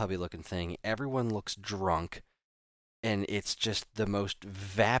Teletubby looking thing. Everyone looks drunk, and it's just the most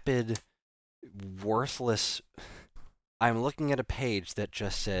vapid, worthless. I'm looking at a page that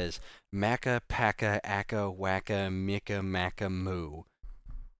just says Macca, Packa, Akka, Wacka, Mika, Macca, Moo.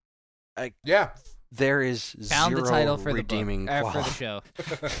 Yeah. There is Found zero the title for the redeeming book, for the show.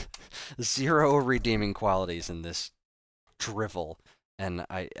 Zero redeeming qualities in this drivel. And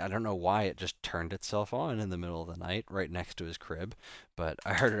I don't know why it just turned itself on in the middle of the night right next to his crib, but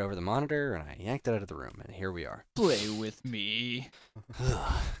I heard it over the monitor and I yanked it out of the room, and here we are. Play with me.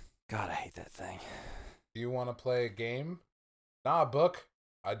 God, I hate that thing. Do you want to play a game? Nah, book.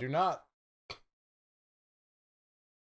 I do not.